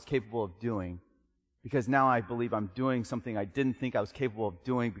I was capable of doing, because now I believe I'm doing something I didn't think I was capable of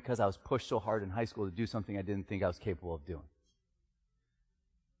doing because I was pushed so hard in high school to do something I didn't think I was capable of doing.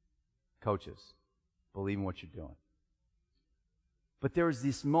 Coaches, believe in what you're doing. But there was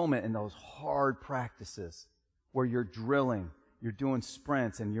this moment in those hard practices where you're drilling, you're doing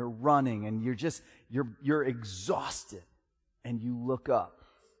sprints, and you're running, and you're exhausted, and you look up,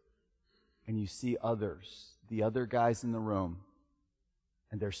 and you see others, the other guys in the room,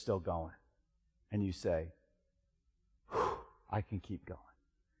 and they're still going. And you say, I can keep going.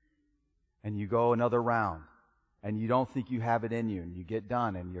 And you go another round, and you don't think you have it in you, and you get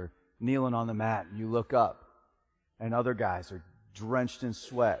done, and you're kneeling on the mat, and you look up, and other guys are drenched in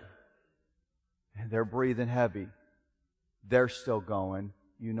sweat, and they're breathing heavy. They're still going.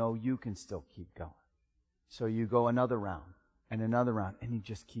 You know you can still keep going. So you go another round, and you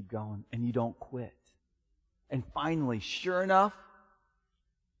just keep going, and you don't quit. And finally, sure enough,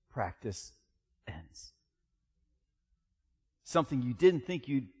 practice ends. Something you didn't think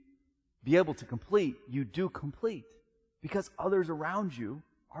you'd be able to complete, you do complete, because others around you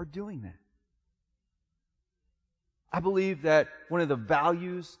are doing that. I believe that one of the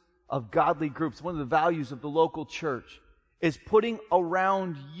values of godly groups, one of the values of the local church, is putting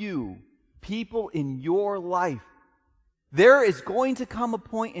around you people in your life. There is going to come a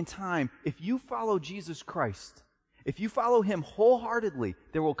point in time, if you follow Jesus Christ, if you follow Him wholeheartedly,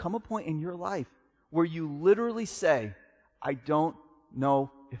 there will come a point in your life where you literally say, I don't know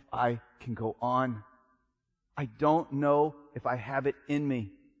if I can go on. I don't know if I have it in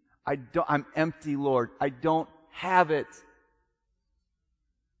me. I'm empty, Lord. I don't have it.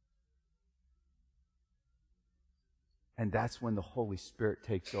 And that's when the Holy Spirit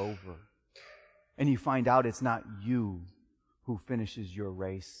takes over. And you find out it's not you who finishes your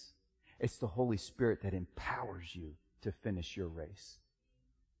race. It's the Holy Spirit that empowers you to finish your race.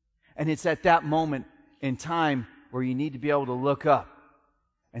 And it's at that moment in time where you need to be able to look up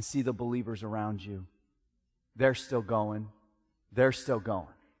and see the believers around you. They're still going. They're still going.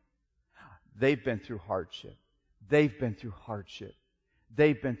 They've been through hardship. They've been through hardship.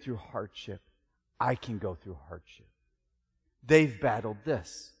 They've been through hardship. I can go through hardship. They've battled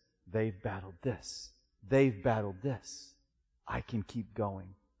this. They've battled this. They've battled this. I can keep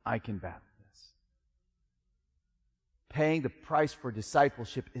going. I can battle this. Paying the price for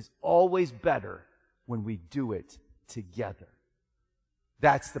discipleship is always better when we do it together.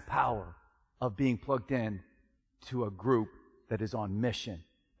 That's the power of being plugged in to a group that is on mission.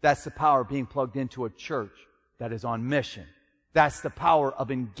 That's the power of being plugged into a church that is on mission. That's the power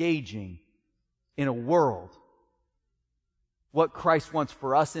of engaging in a world. What Christ wants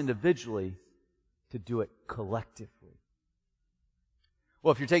for us individually, to do it collectively.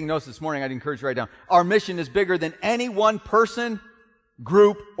 Well, if you're taking notes this morning, I'd encourage you to write down, our mission is bigger than any one person,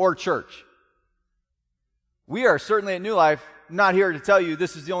 group, or church. We are certainly at New Life not here to tell you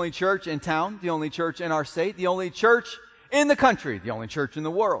this is the only church in town, the only church in our state, the only church in the country, the only church in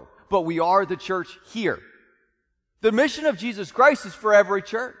the world. But we are the church here. The mission of Jesus Christ is for every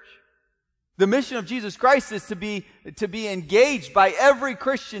church. The mission of Jesus Christ is to be engaged by every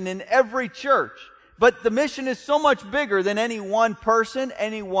Christian in every church. But the mission is so much bigger than any one person,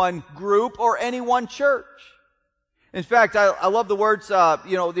 any one group, or any one church. In fact, I love the words,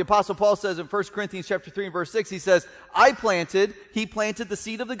 the Apostle Paul says in 1 Corinthians chapter 3 and verse 6, he says, he planted the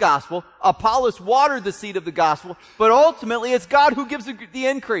seed of the gospel, Apollos watered the seed of the gospel, but ultimately it's God who gives the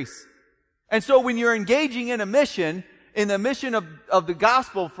increase. And so when you're engaging in a mission, in the mission of the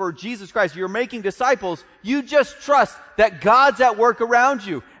gospel for Jesus Christ, you're making disciples, you just trust that God's at work around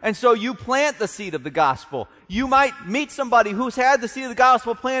you. And so you plant the seed of the gospel. You might meet somebody who's had the seed of the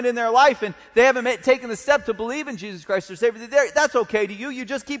gospel planted in their life and they haven't taken the step to believe in Jesus Christ as their Savior. That's okay to you. You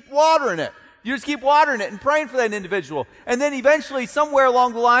just keep watering it. You just keep watering it and praying for that individual. And then eventually, somewhere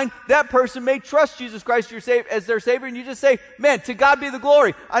along the line, that person may trust Jesus Christ as their Savior, and you just say, man, to God be the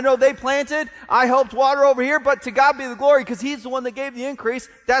glory. I know they planted, I helped water over here, but to God be the glory because He's the one that gave the increase.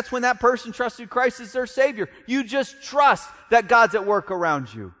 That's when that person trusted Christ as their Savior. You just trust that God's at work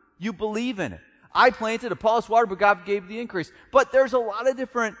around you. You believe in it. I planted, Apollos watered, but God gave the increase. But there's a lot of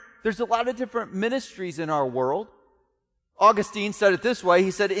different ministries in our world. Augustine said it this way. He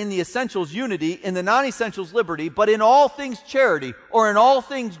said, in the essentials, unity, in the non-essentials, liberty, but in all things, charity, or in all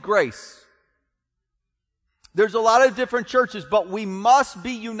things, grace. There's a lot of different churches, but we must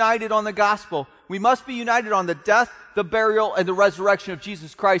be united on the gospel. We must be united on the death, the burial, and the resurrection of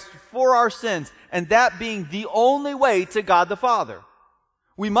Jesus Christ for our sins, and that being the only way to God the Father.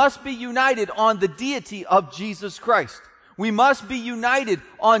 We must be united on the deity of Jesus Christ. We must be united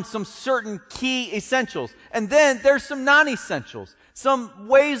on some certain key essentials. And then there's some non-essentials, some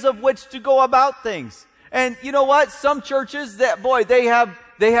ways of which to go about things. And you know what? Some churches that, boy, they have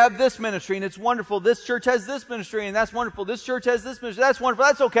this ministry and it's wonderful. This church has this ministry and that's wonderful. This church has this ministry. That's wonderful.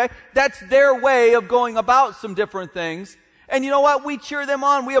 That's okay. That's their way of going about some different things. And you know what? We cheer them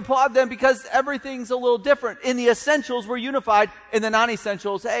on. We applaud them because everything's a little different. In the essentials, we're unified. In the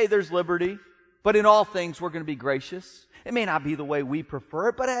non-essentials, hey, there's liberty. But in all things, we're going to be gracious. It may not be the way we prefer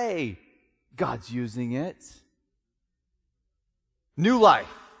it, but hey, God's using it. New life.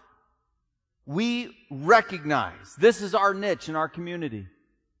 We recognize this is our niche in our community.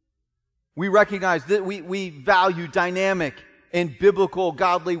 We recognize that we value dynamic and biblical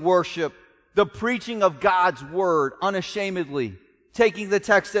godly worship, the preaching of God's word unashamedly, taking the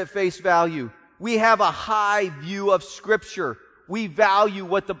text at face value. We have a high view of Scripture. We value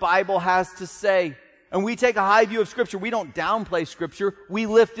what the Bible has to say. And we take a high view of Scripture. We don't downplay Scripture. We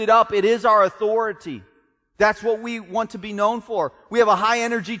lift it up. It is our authority. That's what we want to be known for. We have a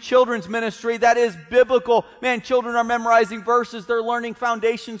high-energy children's ministry that is biblical. Man, children are memorizing verses. They're learning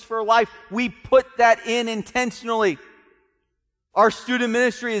foundations for life. We put that in intentionally. Our student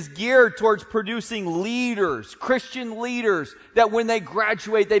ministry is geared towards producing leaders, Christian leaders, that when they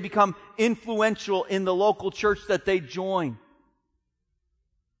graduate, they become influential in the local church that they join.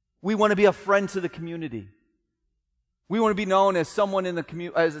 We want to be a friend to the community. We want to be known as someone in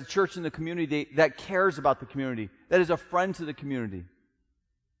the as a church in the community that cares about the community, that is a friend to the community.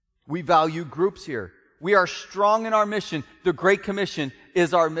 We value groups here. We are strong in our mission. The Great Commission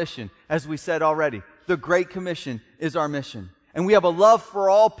is our mission, as we said already. The Great Commission is our mission. And we have a love for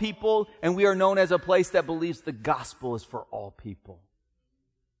all people, and we are known as a place that believes the gospel is for all people.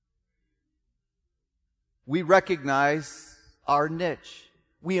 We recognize our niche.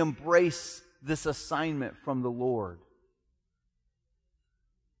 We embrace this assignment from the Lord.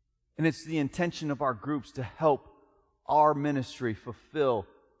 And it's the intention of our groups to help our ministry fulfill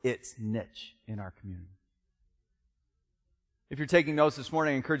its niche in our community. If you're taking notes this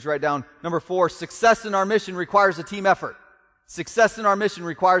morning, I encourage you to write down number 4, success in our mission requires a team effort. Success in our mission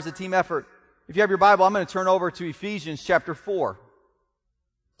requires a team effort. If you have your Bible, I'm going to turn over to Ephesians chapter 4.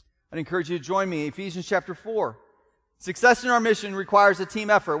 I'd encourage you to join me. Ephesians chapter 4. Success in our mission requires a team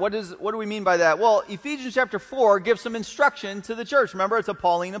effort. What do we mean by that? Well, Ephesians chapter 4 gives some instruction to the church. Remember, it's a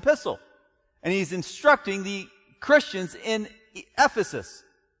Pauline epistle. And he's instructing the Christians in Ephesus.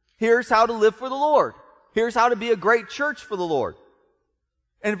 Here's how to live for the Lord. Here's how to be a great church for the Lord.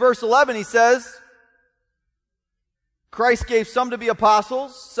 In verse 11, he says, Christ gave some to be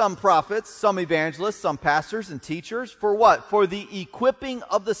apostles, some prophets, some evangelists, some pastors and teachers. For what? For the equipping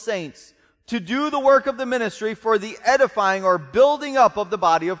of the saints, to do the work of the ministry, for the edifying or building up of the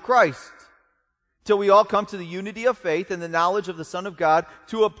body of Christ, till we all come to the unity of faith and the knowledge of the Son of God,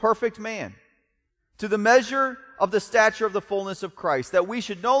 to a perfect man, to the measure of the stature of the fullness of Christ, that we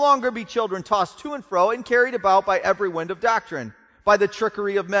should no longer be children tossed to and fro and carried about by every wind of doctrine, by the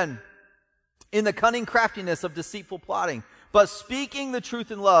trickery of men, in the cunning craftiness of deceitful plotting, but speaking the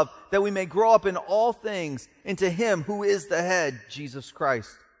truth in love, that we may grow up in all things into Him who is the head, Jesus Christ,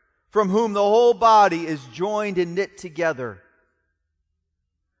 from whom the whole body is joined and knit together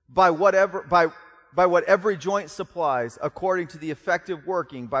by what every joint supplies, according to the effective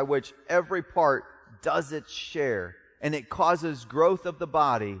working by which every part does its share, and it causes growth of the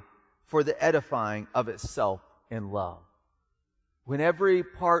body for the edifying of itself in love. When every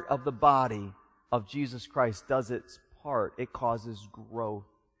part of the body of Jesus Christ does its part, it causes growth.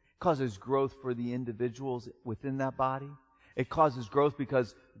 It causes growth for the individuals within that body. It causes growth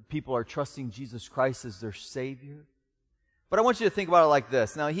because people are trusting Jesus Christ as their Savior. But I want you to think about it like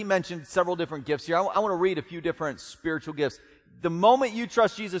this. Now, he mentioned several different gifts here. I want to read a few different spiritual gifts. The moment you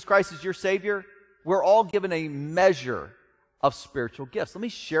trust Jesus Christ as your Savior, we're all given a measure of spiritual gifts. Let me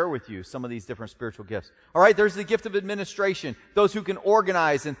share with you some of these different spiritual gifts. All right, there's the gift of administration, those who can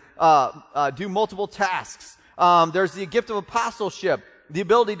organize and do multiple tasks. There's the gift of apostleship, the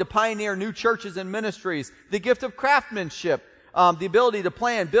ability to pioneer new churches and ministries, the gift of craftsmanship, the ability to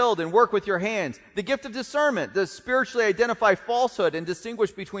plan, build, and work with your hands, the gift of discernment, to spiritually identify falsehood and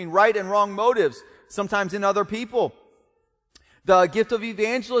distinguish between right and wrong motives, sometimes in other people, the gift of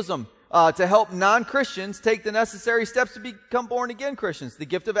evangelism, to help non-Christians take the necessary steps to become born-again Christians. The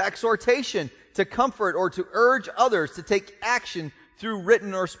gift of exhortation, to comfort or to urge others to take action through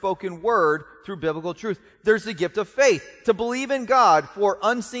written or spoken word, through biblical truth. There's the gift of faith, to believe in God for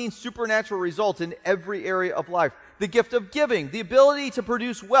unseen supernatural results in every area of life. The gift of giving, the ability to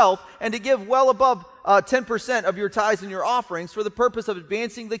produce wealth and to give well above 10% of your tithes and your offerings for the purpose of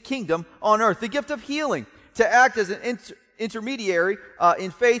advancing the kingdom on earth. The gift of healing, to act as an intermediary in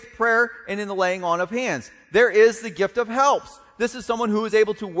faith, prayer, and in the laying on of hands. There is the gift of helps. This is someone who is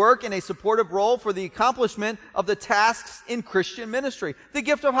able to work in a supportive role for the accomplishment of the tasks in Christian ministry. The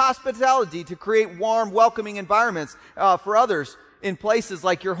gift of hospitality, to create warm, welcoming environments for others in places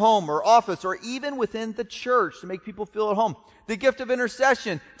like your home or office or even within the church, to make people feel at home. The gift of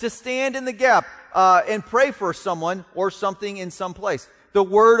intercession, to stand in the gap and pray for someone or something in some place. The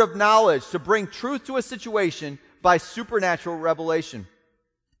word of knowledge, to bring truth to a situation by supernatural revelation.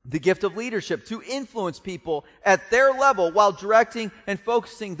 The gift of leadership, to influence people at their level while directing and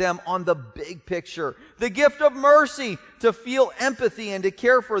focusing them on the big picture. The gift of mercy, to feel empathy and to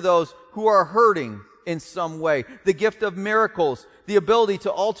care for those who are hurting in some way. The gift of miracles, the ability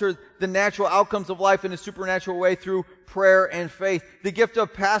to alter the natural outcomes of life in a supernatural way through prayer and faith. The gift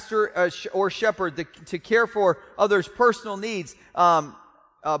of pastor or shepherd, to care for others' personal needs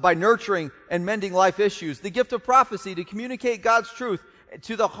by nurturing and mending life issues. The gift of prophecy, to communicate God's truth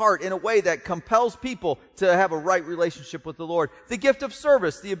to the heart in a way that compels people to have a right relationship with the Lord. The gift of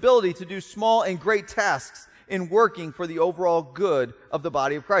service, the ability to do small and great tasks in working for the overall good of the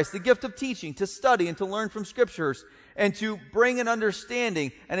body of Christ. The gift of teaching, to study and to learn from scriptures and to bring an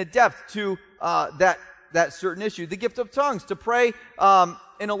understanding and a depth to that certain issue. The gift of tongues, to pray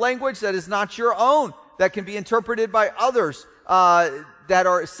in a language that is not your own, that can be interpreted by others that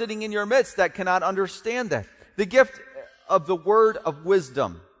are sitting in your midst that cannot understand that. The gift of the word of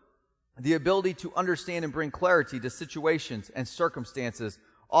wisdom, the ability to understand and bring clarity to situations and circumstances,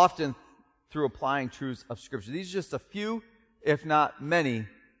 often through applying truths of Scripture. These are just a few, if not many,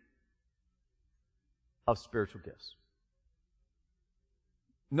 of spiritual gifts.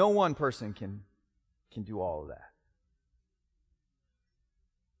 No one person can do all of that.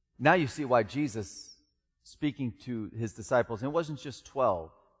 Now you see why Jesus, speaking to his disciples, and it wasn't just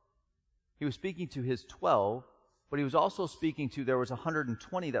 12. He was speaking to his 12, but he was also speaking to, there was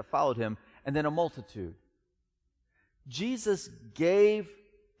 120 that followed him, and then a multitude. Jesus gave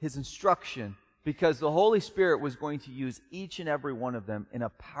his instruction because the Holy Spirit was going to use each and every one of them in a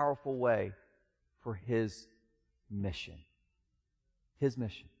powerful way for his mission. His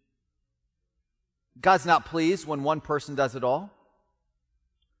mission. God's not pleased when one person does it all.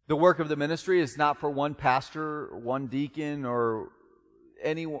 The work of the ministry is not for one pastor, one deacon, or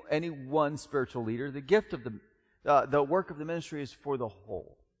any one spiritual leader. The gift of the work of the ministry is for the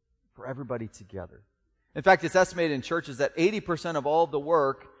whole, for everybody together. In fact, it's estimated in churches that 80% of all of the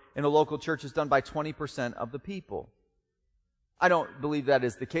work in a local church is done by 20% of the people. I don't believe that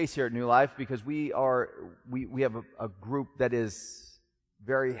is the case here at New Life because we have a group that is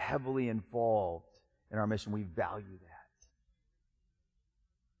very heavily involved in our mission. We value that.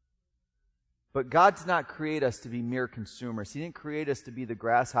 But God did not create us to be mere consumers. He didn't create us to be the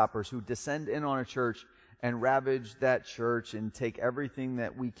grasshoppers who descend in on a church and ravage that church and take everything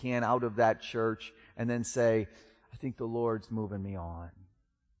that we can out of that church and then say, I think the Lord's moving me on.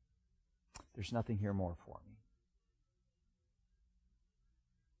 There's nothing here more for me.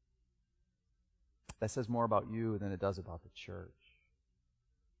 That says more about you than it does about the church.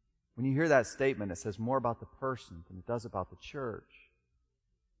 When you hear that statement, it says more about the person than it does about the church.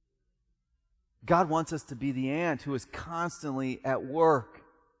 God wants us to be the ant who is constantly at work,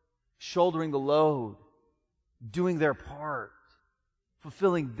 shouldering the load, doing their part,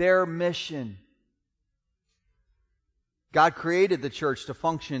 fulfilling their mission. God created the church to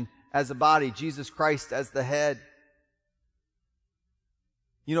function as a body, Jesus Christ as the head.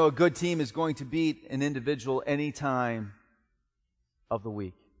 You know, a good team is going to beat an individual any time of the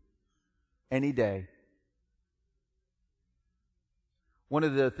week, any day. One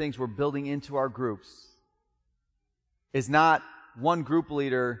of the things we're building into our groups is not one group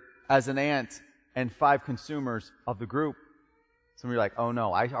leader as an ant and 5 consumers of the group. Some of you are like, oh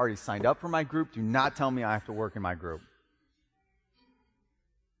no, I already signed up for my group. Do not tell me I have to work in my group.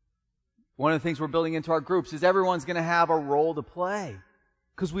 One of the things we're building into our groups is everyone's going to have a role to play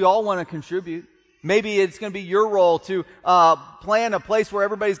because we all want to contribute. Maybe it's going to be your role to plan a place where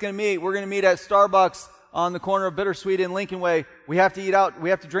everybody's going to meet. We're going to meet at Starbucks on the corner of Bittersweet and Lincoln Way. We have to eat out. We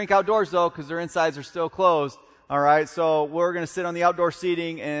have to drink outdoors though because their insides are still closed. All right, so we're going to sit on the outdoor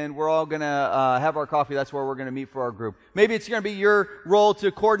seating, and we're all going to have our coffee. That's where we're going to meet for our group. Maybe it's going to be your role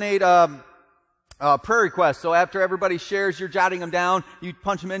to coordinate prayer requests. So after everybody shares, you're jotting them down. You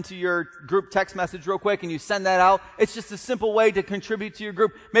punch them into your group text message real quick, and you send that out. It's just a simple way to contribute to your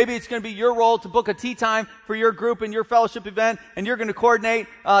group. Maybe it's going to be your role to book a tea time for your group and your fellowship event, and you're going to coordinate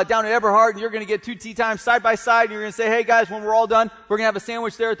down at Everhart, and you're going to get 2 tea times side by side, and you're going to say, hey guys, when we're all done, we're going to have a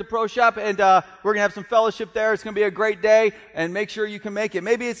sandwich there at the pro shop, and we're going to have some fellowship there. It's going to be a great day, and make sure you can make it.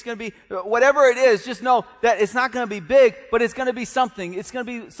 Maybe it's going to be whatever it is. Just know that it's not going to be big, but it's going to be something. It's going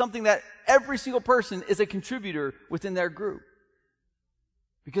to be something that every single person is a contributor within their group.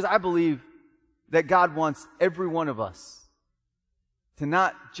 Because I believe that God wants every one of us to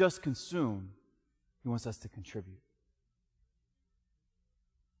not just consume, He wants us to contribute.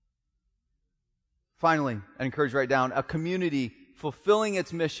 Finally, I encourage you to write down, a community fulfilling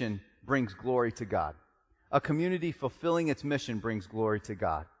its mission brings glory to God. A community fulfilling its mission brings glory to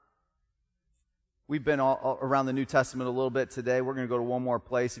God. We've been all around the New Testament a little bit today. We're going to go to one more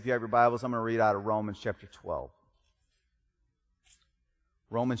place. If you have your Bibles, I'm going to read out of Romans chapter 12.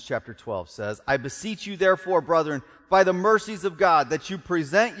 Romans chapter 12 says, I beseech you therefore, brethren, by the mercies of God, that you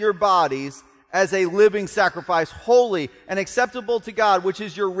present your bodies as a living sacrifice, holy and acceptable to God, which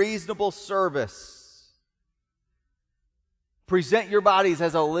is your reasonable service. Present your bodies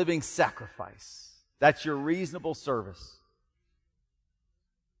as a living sacrifice. That's your reasonable service.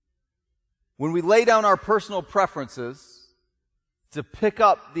 When we lay down our personal preferences to pick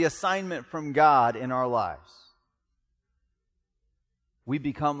up the assignment from God in our lives, we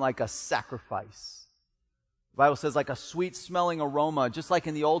become like a sacrifice. The Bible says like a sweet-smelling aroma, just like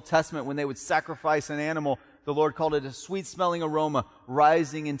in the Old Testament when they would sacrifice an animal, the Lord called it a sweet-smelling aroma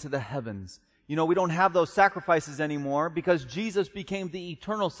rising into the heavens. You know, we don't have those sacrifices anymore because Jesus became the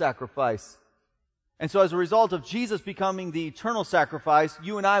eternal sacrifice. And so as a result of Jesus becoming the eternal sacrifice,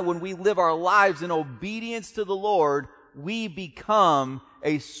 you and I, when we live our lives in obedience to the Lord, we become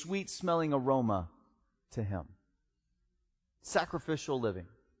a sweet-smelling aroma to Him. Sacrificial living.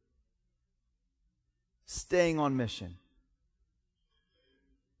 Staying on mission.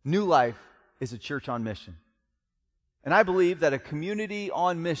 New Life is a church on mission. And I believe that a community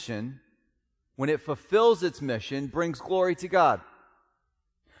on mission, when it fulfills its mission, brings glory to God.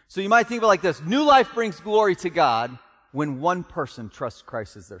 So you might think of it like this. New Life brings glory to God when one person trusts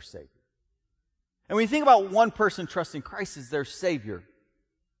Christ as their Savior. And when you think about one person trusting Christ as their Savior,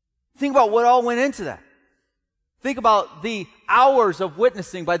 think about what all went into that. Think about the hours of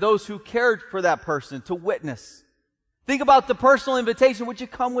witnessing by those who cared for that person to witness. Think about the personal invitation. Would you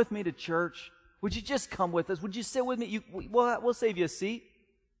come with me to church? Would you just come with us? Would you sit with me? We'll save you a seat.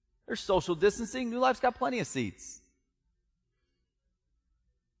 There's social distancing. New Life's got plenty of seats.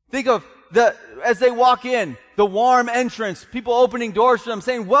 Think of as they walk in, the warm entrance, people opening doors for them,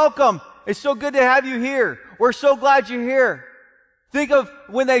 saying, welcome, it's so good to have you here. We're so glad you're here. Think of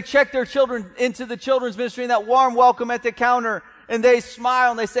when they check their children into the children's ministry and that warm welcome at the counter, and they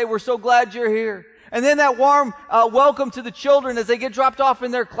smile and they say, we're so glad you're here. And then that warm welcome to the children as they get dropped off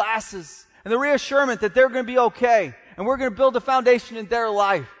in their classes, and the reassurance that they're going to be okay, and we're going to build a foundation in their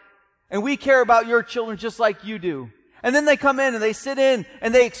life. And we care about your children just like you do. And then they come in and they sit in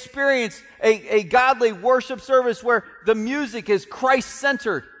and they experience a godly worship service where the music is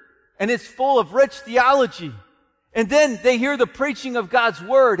Christ-centered and it's full of rich theology. And then they hear the preaching of God's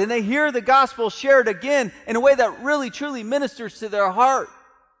Word and they hear the gospel shared again in a way that really truly ministers to their heart.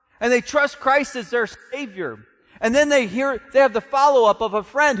 And they trust Christ as their Savior. And then they have the follow-up of a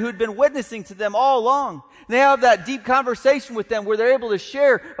friend who had been witnessing to them all along. And they have that deep conversation with them where they're able to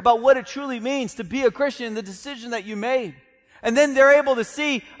share about what it truly means to be a Christian and the decision that you made. And then they're able to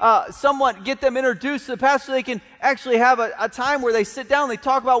see someone get them introduced to the pastor so they can actually have a time where they sit down and they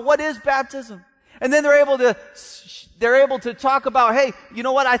talk about what is baptism. And then they're able to talk about, hey, you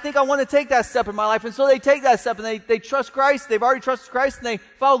know what, I think I want to take that step in my life. And so they take that step and they trust Christ. They've already trusted Christ and they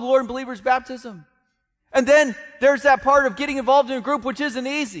follow the Lord in believers' baptism. And then there's that part of getting involved in a group which isn't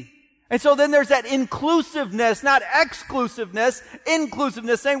easy. And so then there's that inclusiveness, not exclusiveness,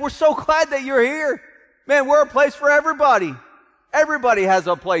 inclusiveness, saying we're so glad that you're here. Man, we're a place for everybody. Everybody has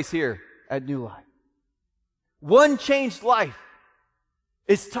a place here at New Life. One changed life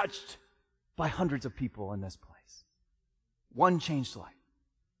is touched by hundreds of people in this place. One changed life.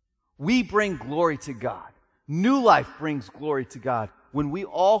 We bring glory to God. New Life brings glory to God when we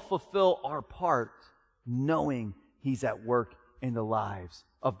all fulfill our part, knowing He's at work in the lives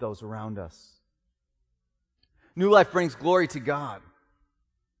of those around us. New Life brings glory to God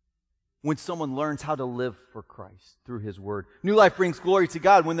when someone learns how to live for Christ through His Word. New life brings glory to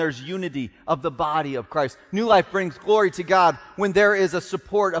God when there's unity of the body of Christ. New life brings glory to God when there is a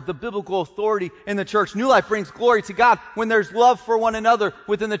support of the biblical authority in the church. New life brings glory to God when there's love for one another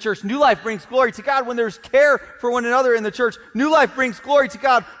within the church. New life brings glory to God when there's care for one another in the church. New life brings glory to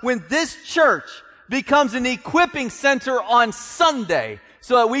God when this church becomes an equipping center on Sunday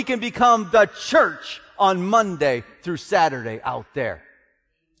so that we can become the church on Monday through Saturday out there.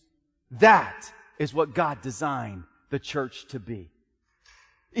 That is what God designed the church to be.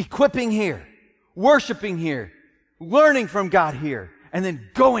 Equipping here, worshiping here, learning from God here, and then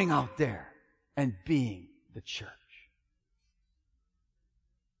going out there and being the church.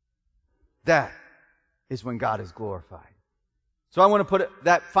 That is when God is glorified. So I want to put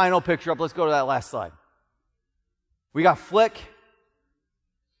that final picture up. Let's go to that last slide. We got Flick,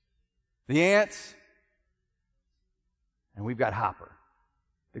 the ants, and we've got Hopper,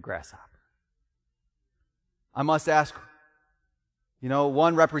 the grasshopper. I must ask,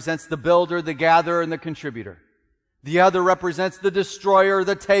 one represents the builder, the gatherer, and the contributor. The other represents the destroyer,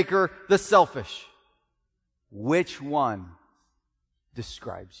 the taker, the selfish. Which one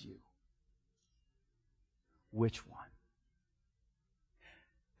describes you? Which one?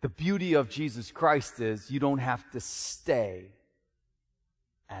 The beauty of Jesus Christ is you don't have to stay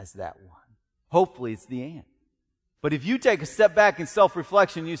as that one. Hopefully it's the ant. But if you take a step back in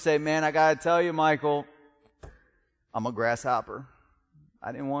self-reflection, you say, man, I got to tell you, Michael, I'm a grasshopper.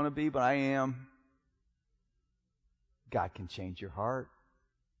 I didn't want to be, but I am. God can change your heart.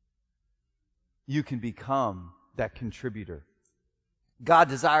 You can become that contributor. God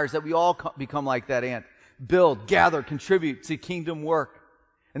desires that we all become like that ant. Build, gather, contribute to kingdom work.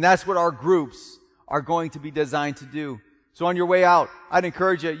 And that's what our groups are going to be designed to do. So on your way out, I'd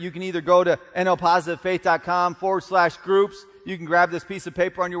encourage you can either go to nlpositivefaith.com/groups. You can grab this piece of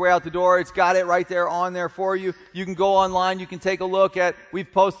paper on your way out the door. It's got it right there on there for you. You can go online. You can take a look at,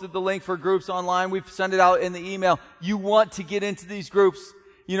 we've posted the link for groups online. We've sent it out in the email. You want to get into these groups.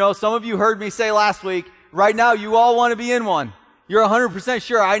 Some of you heard me say last week, right now you all want to be in one. You're 100%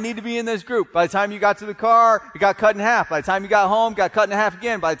 sure I need to be in this group. By the time you got to the car, it got cut in half. By the time you got home, got cut in half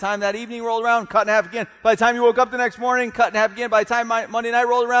again. By the time that evening rolled around, cut in half again. By the time you woke up the next morning, cut in half again. By the time Monday night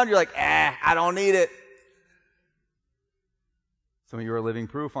rolled around, you're like, I don't need it. Some of you are living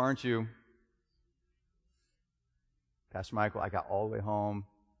proof, aren't you? Pastor Michael, I got all the way home.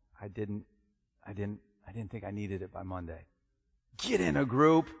 I didn't think I needed it by Monday. Get in a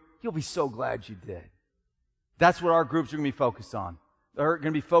group. You'll be so glad you did. That's what our groups are going to be focused on. They're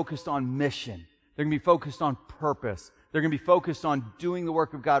going to be focused on mission. They're going to be focused on purpose. They're going to be focused on doing the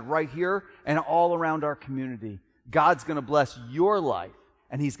work of God right here and all around our community. God's going to bless your life,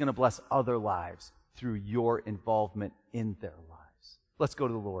 and He's going to bless other lives through your involvement in their lives. Let's go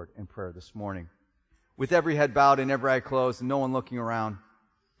to the Lord in prayer this morning. With every head bowed and every eye closed and no one looking around,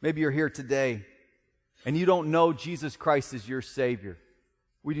 maybe you're here today and you don't know Jesus Christ as your Savior.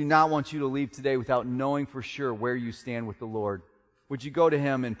 We do not want you to leave today without knowing for sure where you stand with the Lord. Would you go to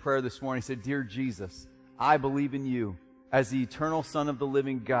Him in prayer this morning and say, Dear Jesus, I believe in You as the eternal Son of the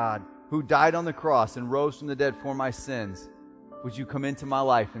living God who died on the cross and rose from the dead for my sins. Would You come into my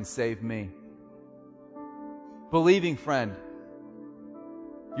life and save me? Believing friend,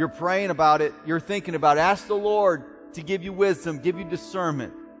 you're praying about it, you're thinking about it. Ask the Lord to give you wisdom, give you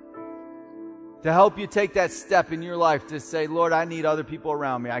discernment, to help you take that step in your life to say, Lord, I need other people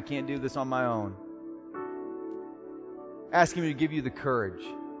around me. I can't do this on my own. Ask Him to give you the courage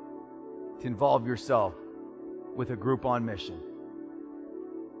to involve yourself with a group on mission.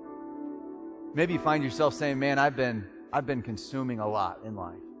 Maybe you find yourself saying, man, I've been consuming a lot in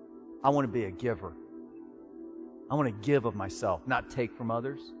life. I want to be a giver. I want to give of myself, not take from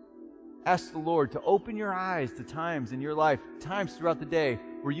others. Ask the Lord to open your eyes to times in your life, times throughout the day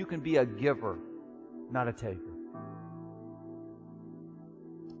where you can be a giver, not a taker.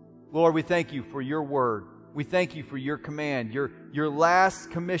 Lord, we thank You for Your word. We thank You for Your command, your last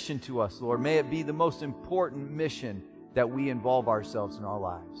commission to us, Lord. May it be the most important mission that we involve ourselves in our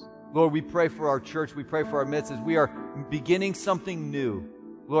lives. Lord, we pray for our church. We pray for our midst as we are beginning something new.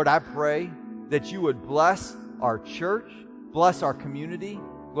 Lord, I pray that You would bless our church, bless our community.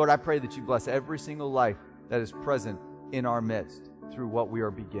 Lord, I pray that You bless every single life that is present in our midst through what we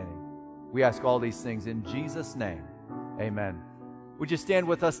are beginning. We ask all these things in Jesus' name. Amen. Would you stand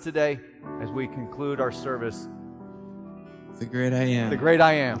with us today as we conclude our service? The great I am. The great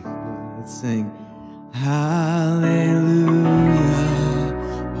I am. Let's sing. Hallelujah.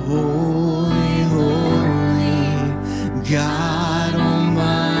 Holy, holy, God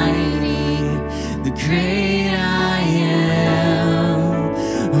Almighty, the great I am.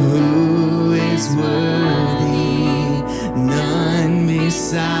 Who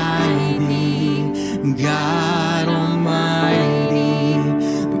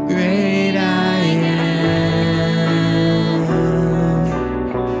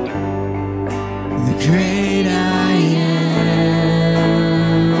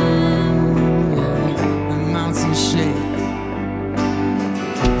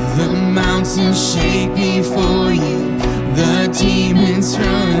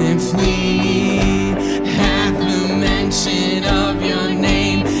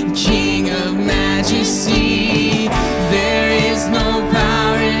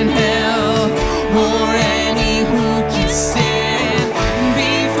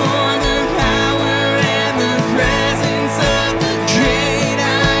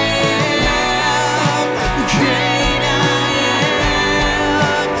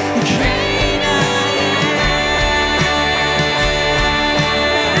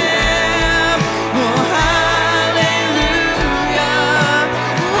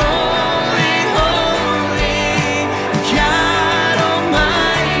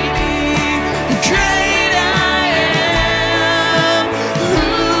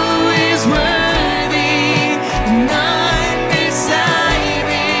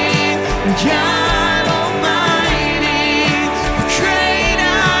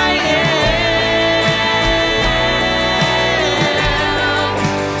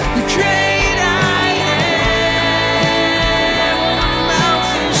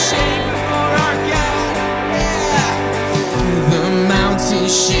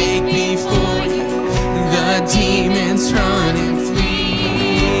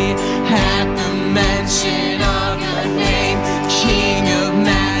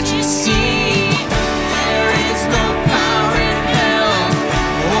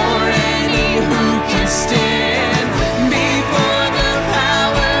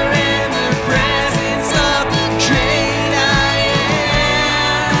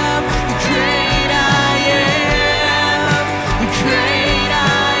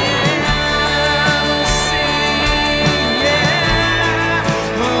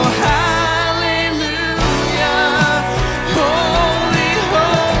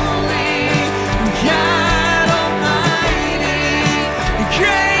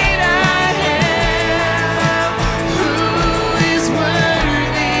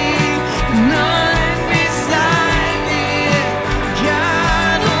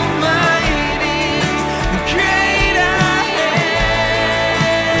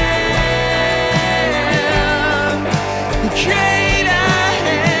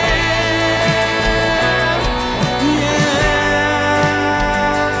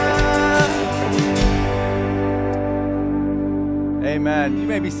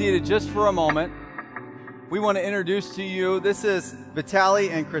may be seated just for a moment. We want to introduce to you, this is Vitaly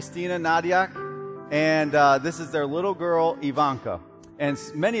and Christina Nadiak, and this is their little girl, Ivanka. And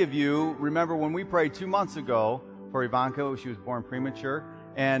many of you remember when we prayed 2 months ago for Ivanka. She was born premature.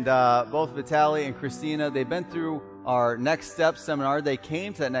 And both Vitaly and Christina, they've been through our Next Step seminar. They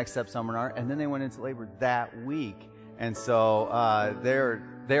came to that Next Step seminar, and then they went into labor that week. And so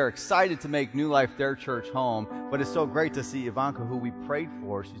they're excited to make New Life their church home. But it's so great to see Ivanka, who we prayed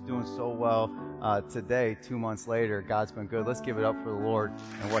for. She's doing so well today, 2 months later. God's been good. Let's give it up for the Lord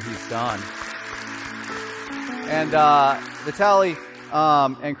and what He's done. And Vitaly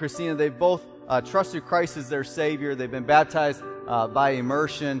and Christina, they've both trusted Christ as their Savior. They've been baptized by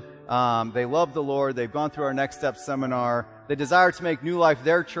immersion. They love the Lord. They've gone through our Next Step seminar. They desire to make New Life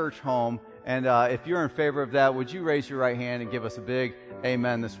their church home. And if you're in favor of that, would you raise your right hand and give us a big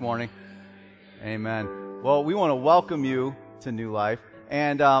amen this morning? Amen. Well, we want to welcome you to New Life.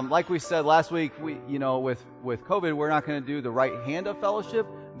 And like we said last week, with COVID, we're not going to do the right hand of fellowship,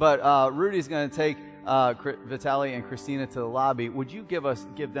 but Rudy's going to take Vitaly and Christina to the lobby. Would you give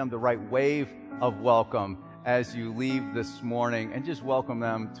them the right wave of welcome as you leave this morning, and just welcome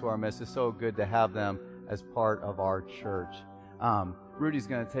them to our midst? It's so good to have them as part of our church. Rudy's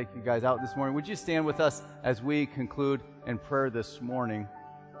going to take you guys out this morning. Would you stand with us as we conclude in prayer this morning?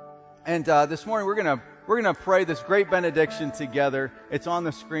 And this morning we're gonna pray this great benediction together. It's on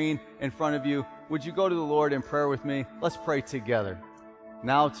the screen in front of you. Would you go to the Lord in prayer with me? Let's pray together.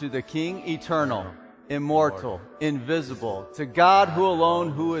 Now to the King eternal, immortal, invisible, to God who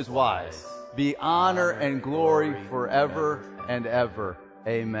alone who is wise, be honor and glory forever and ever.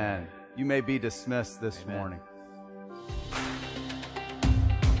 Amen. You may be dismissed this morning.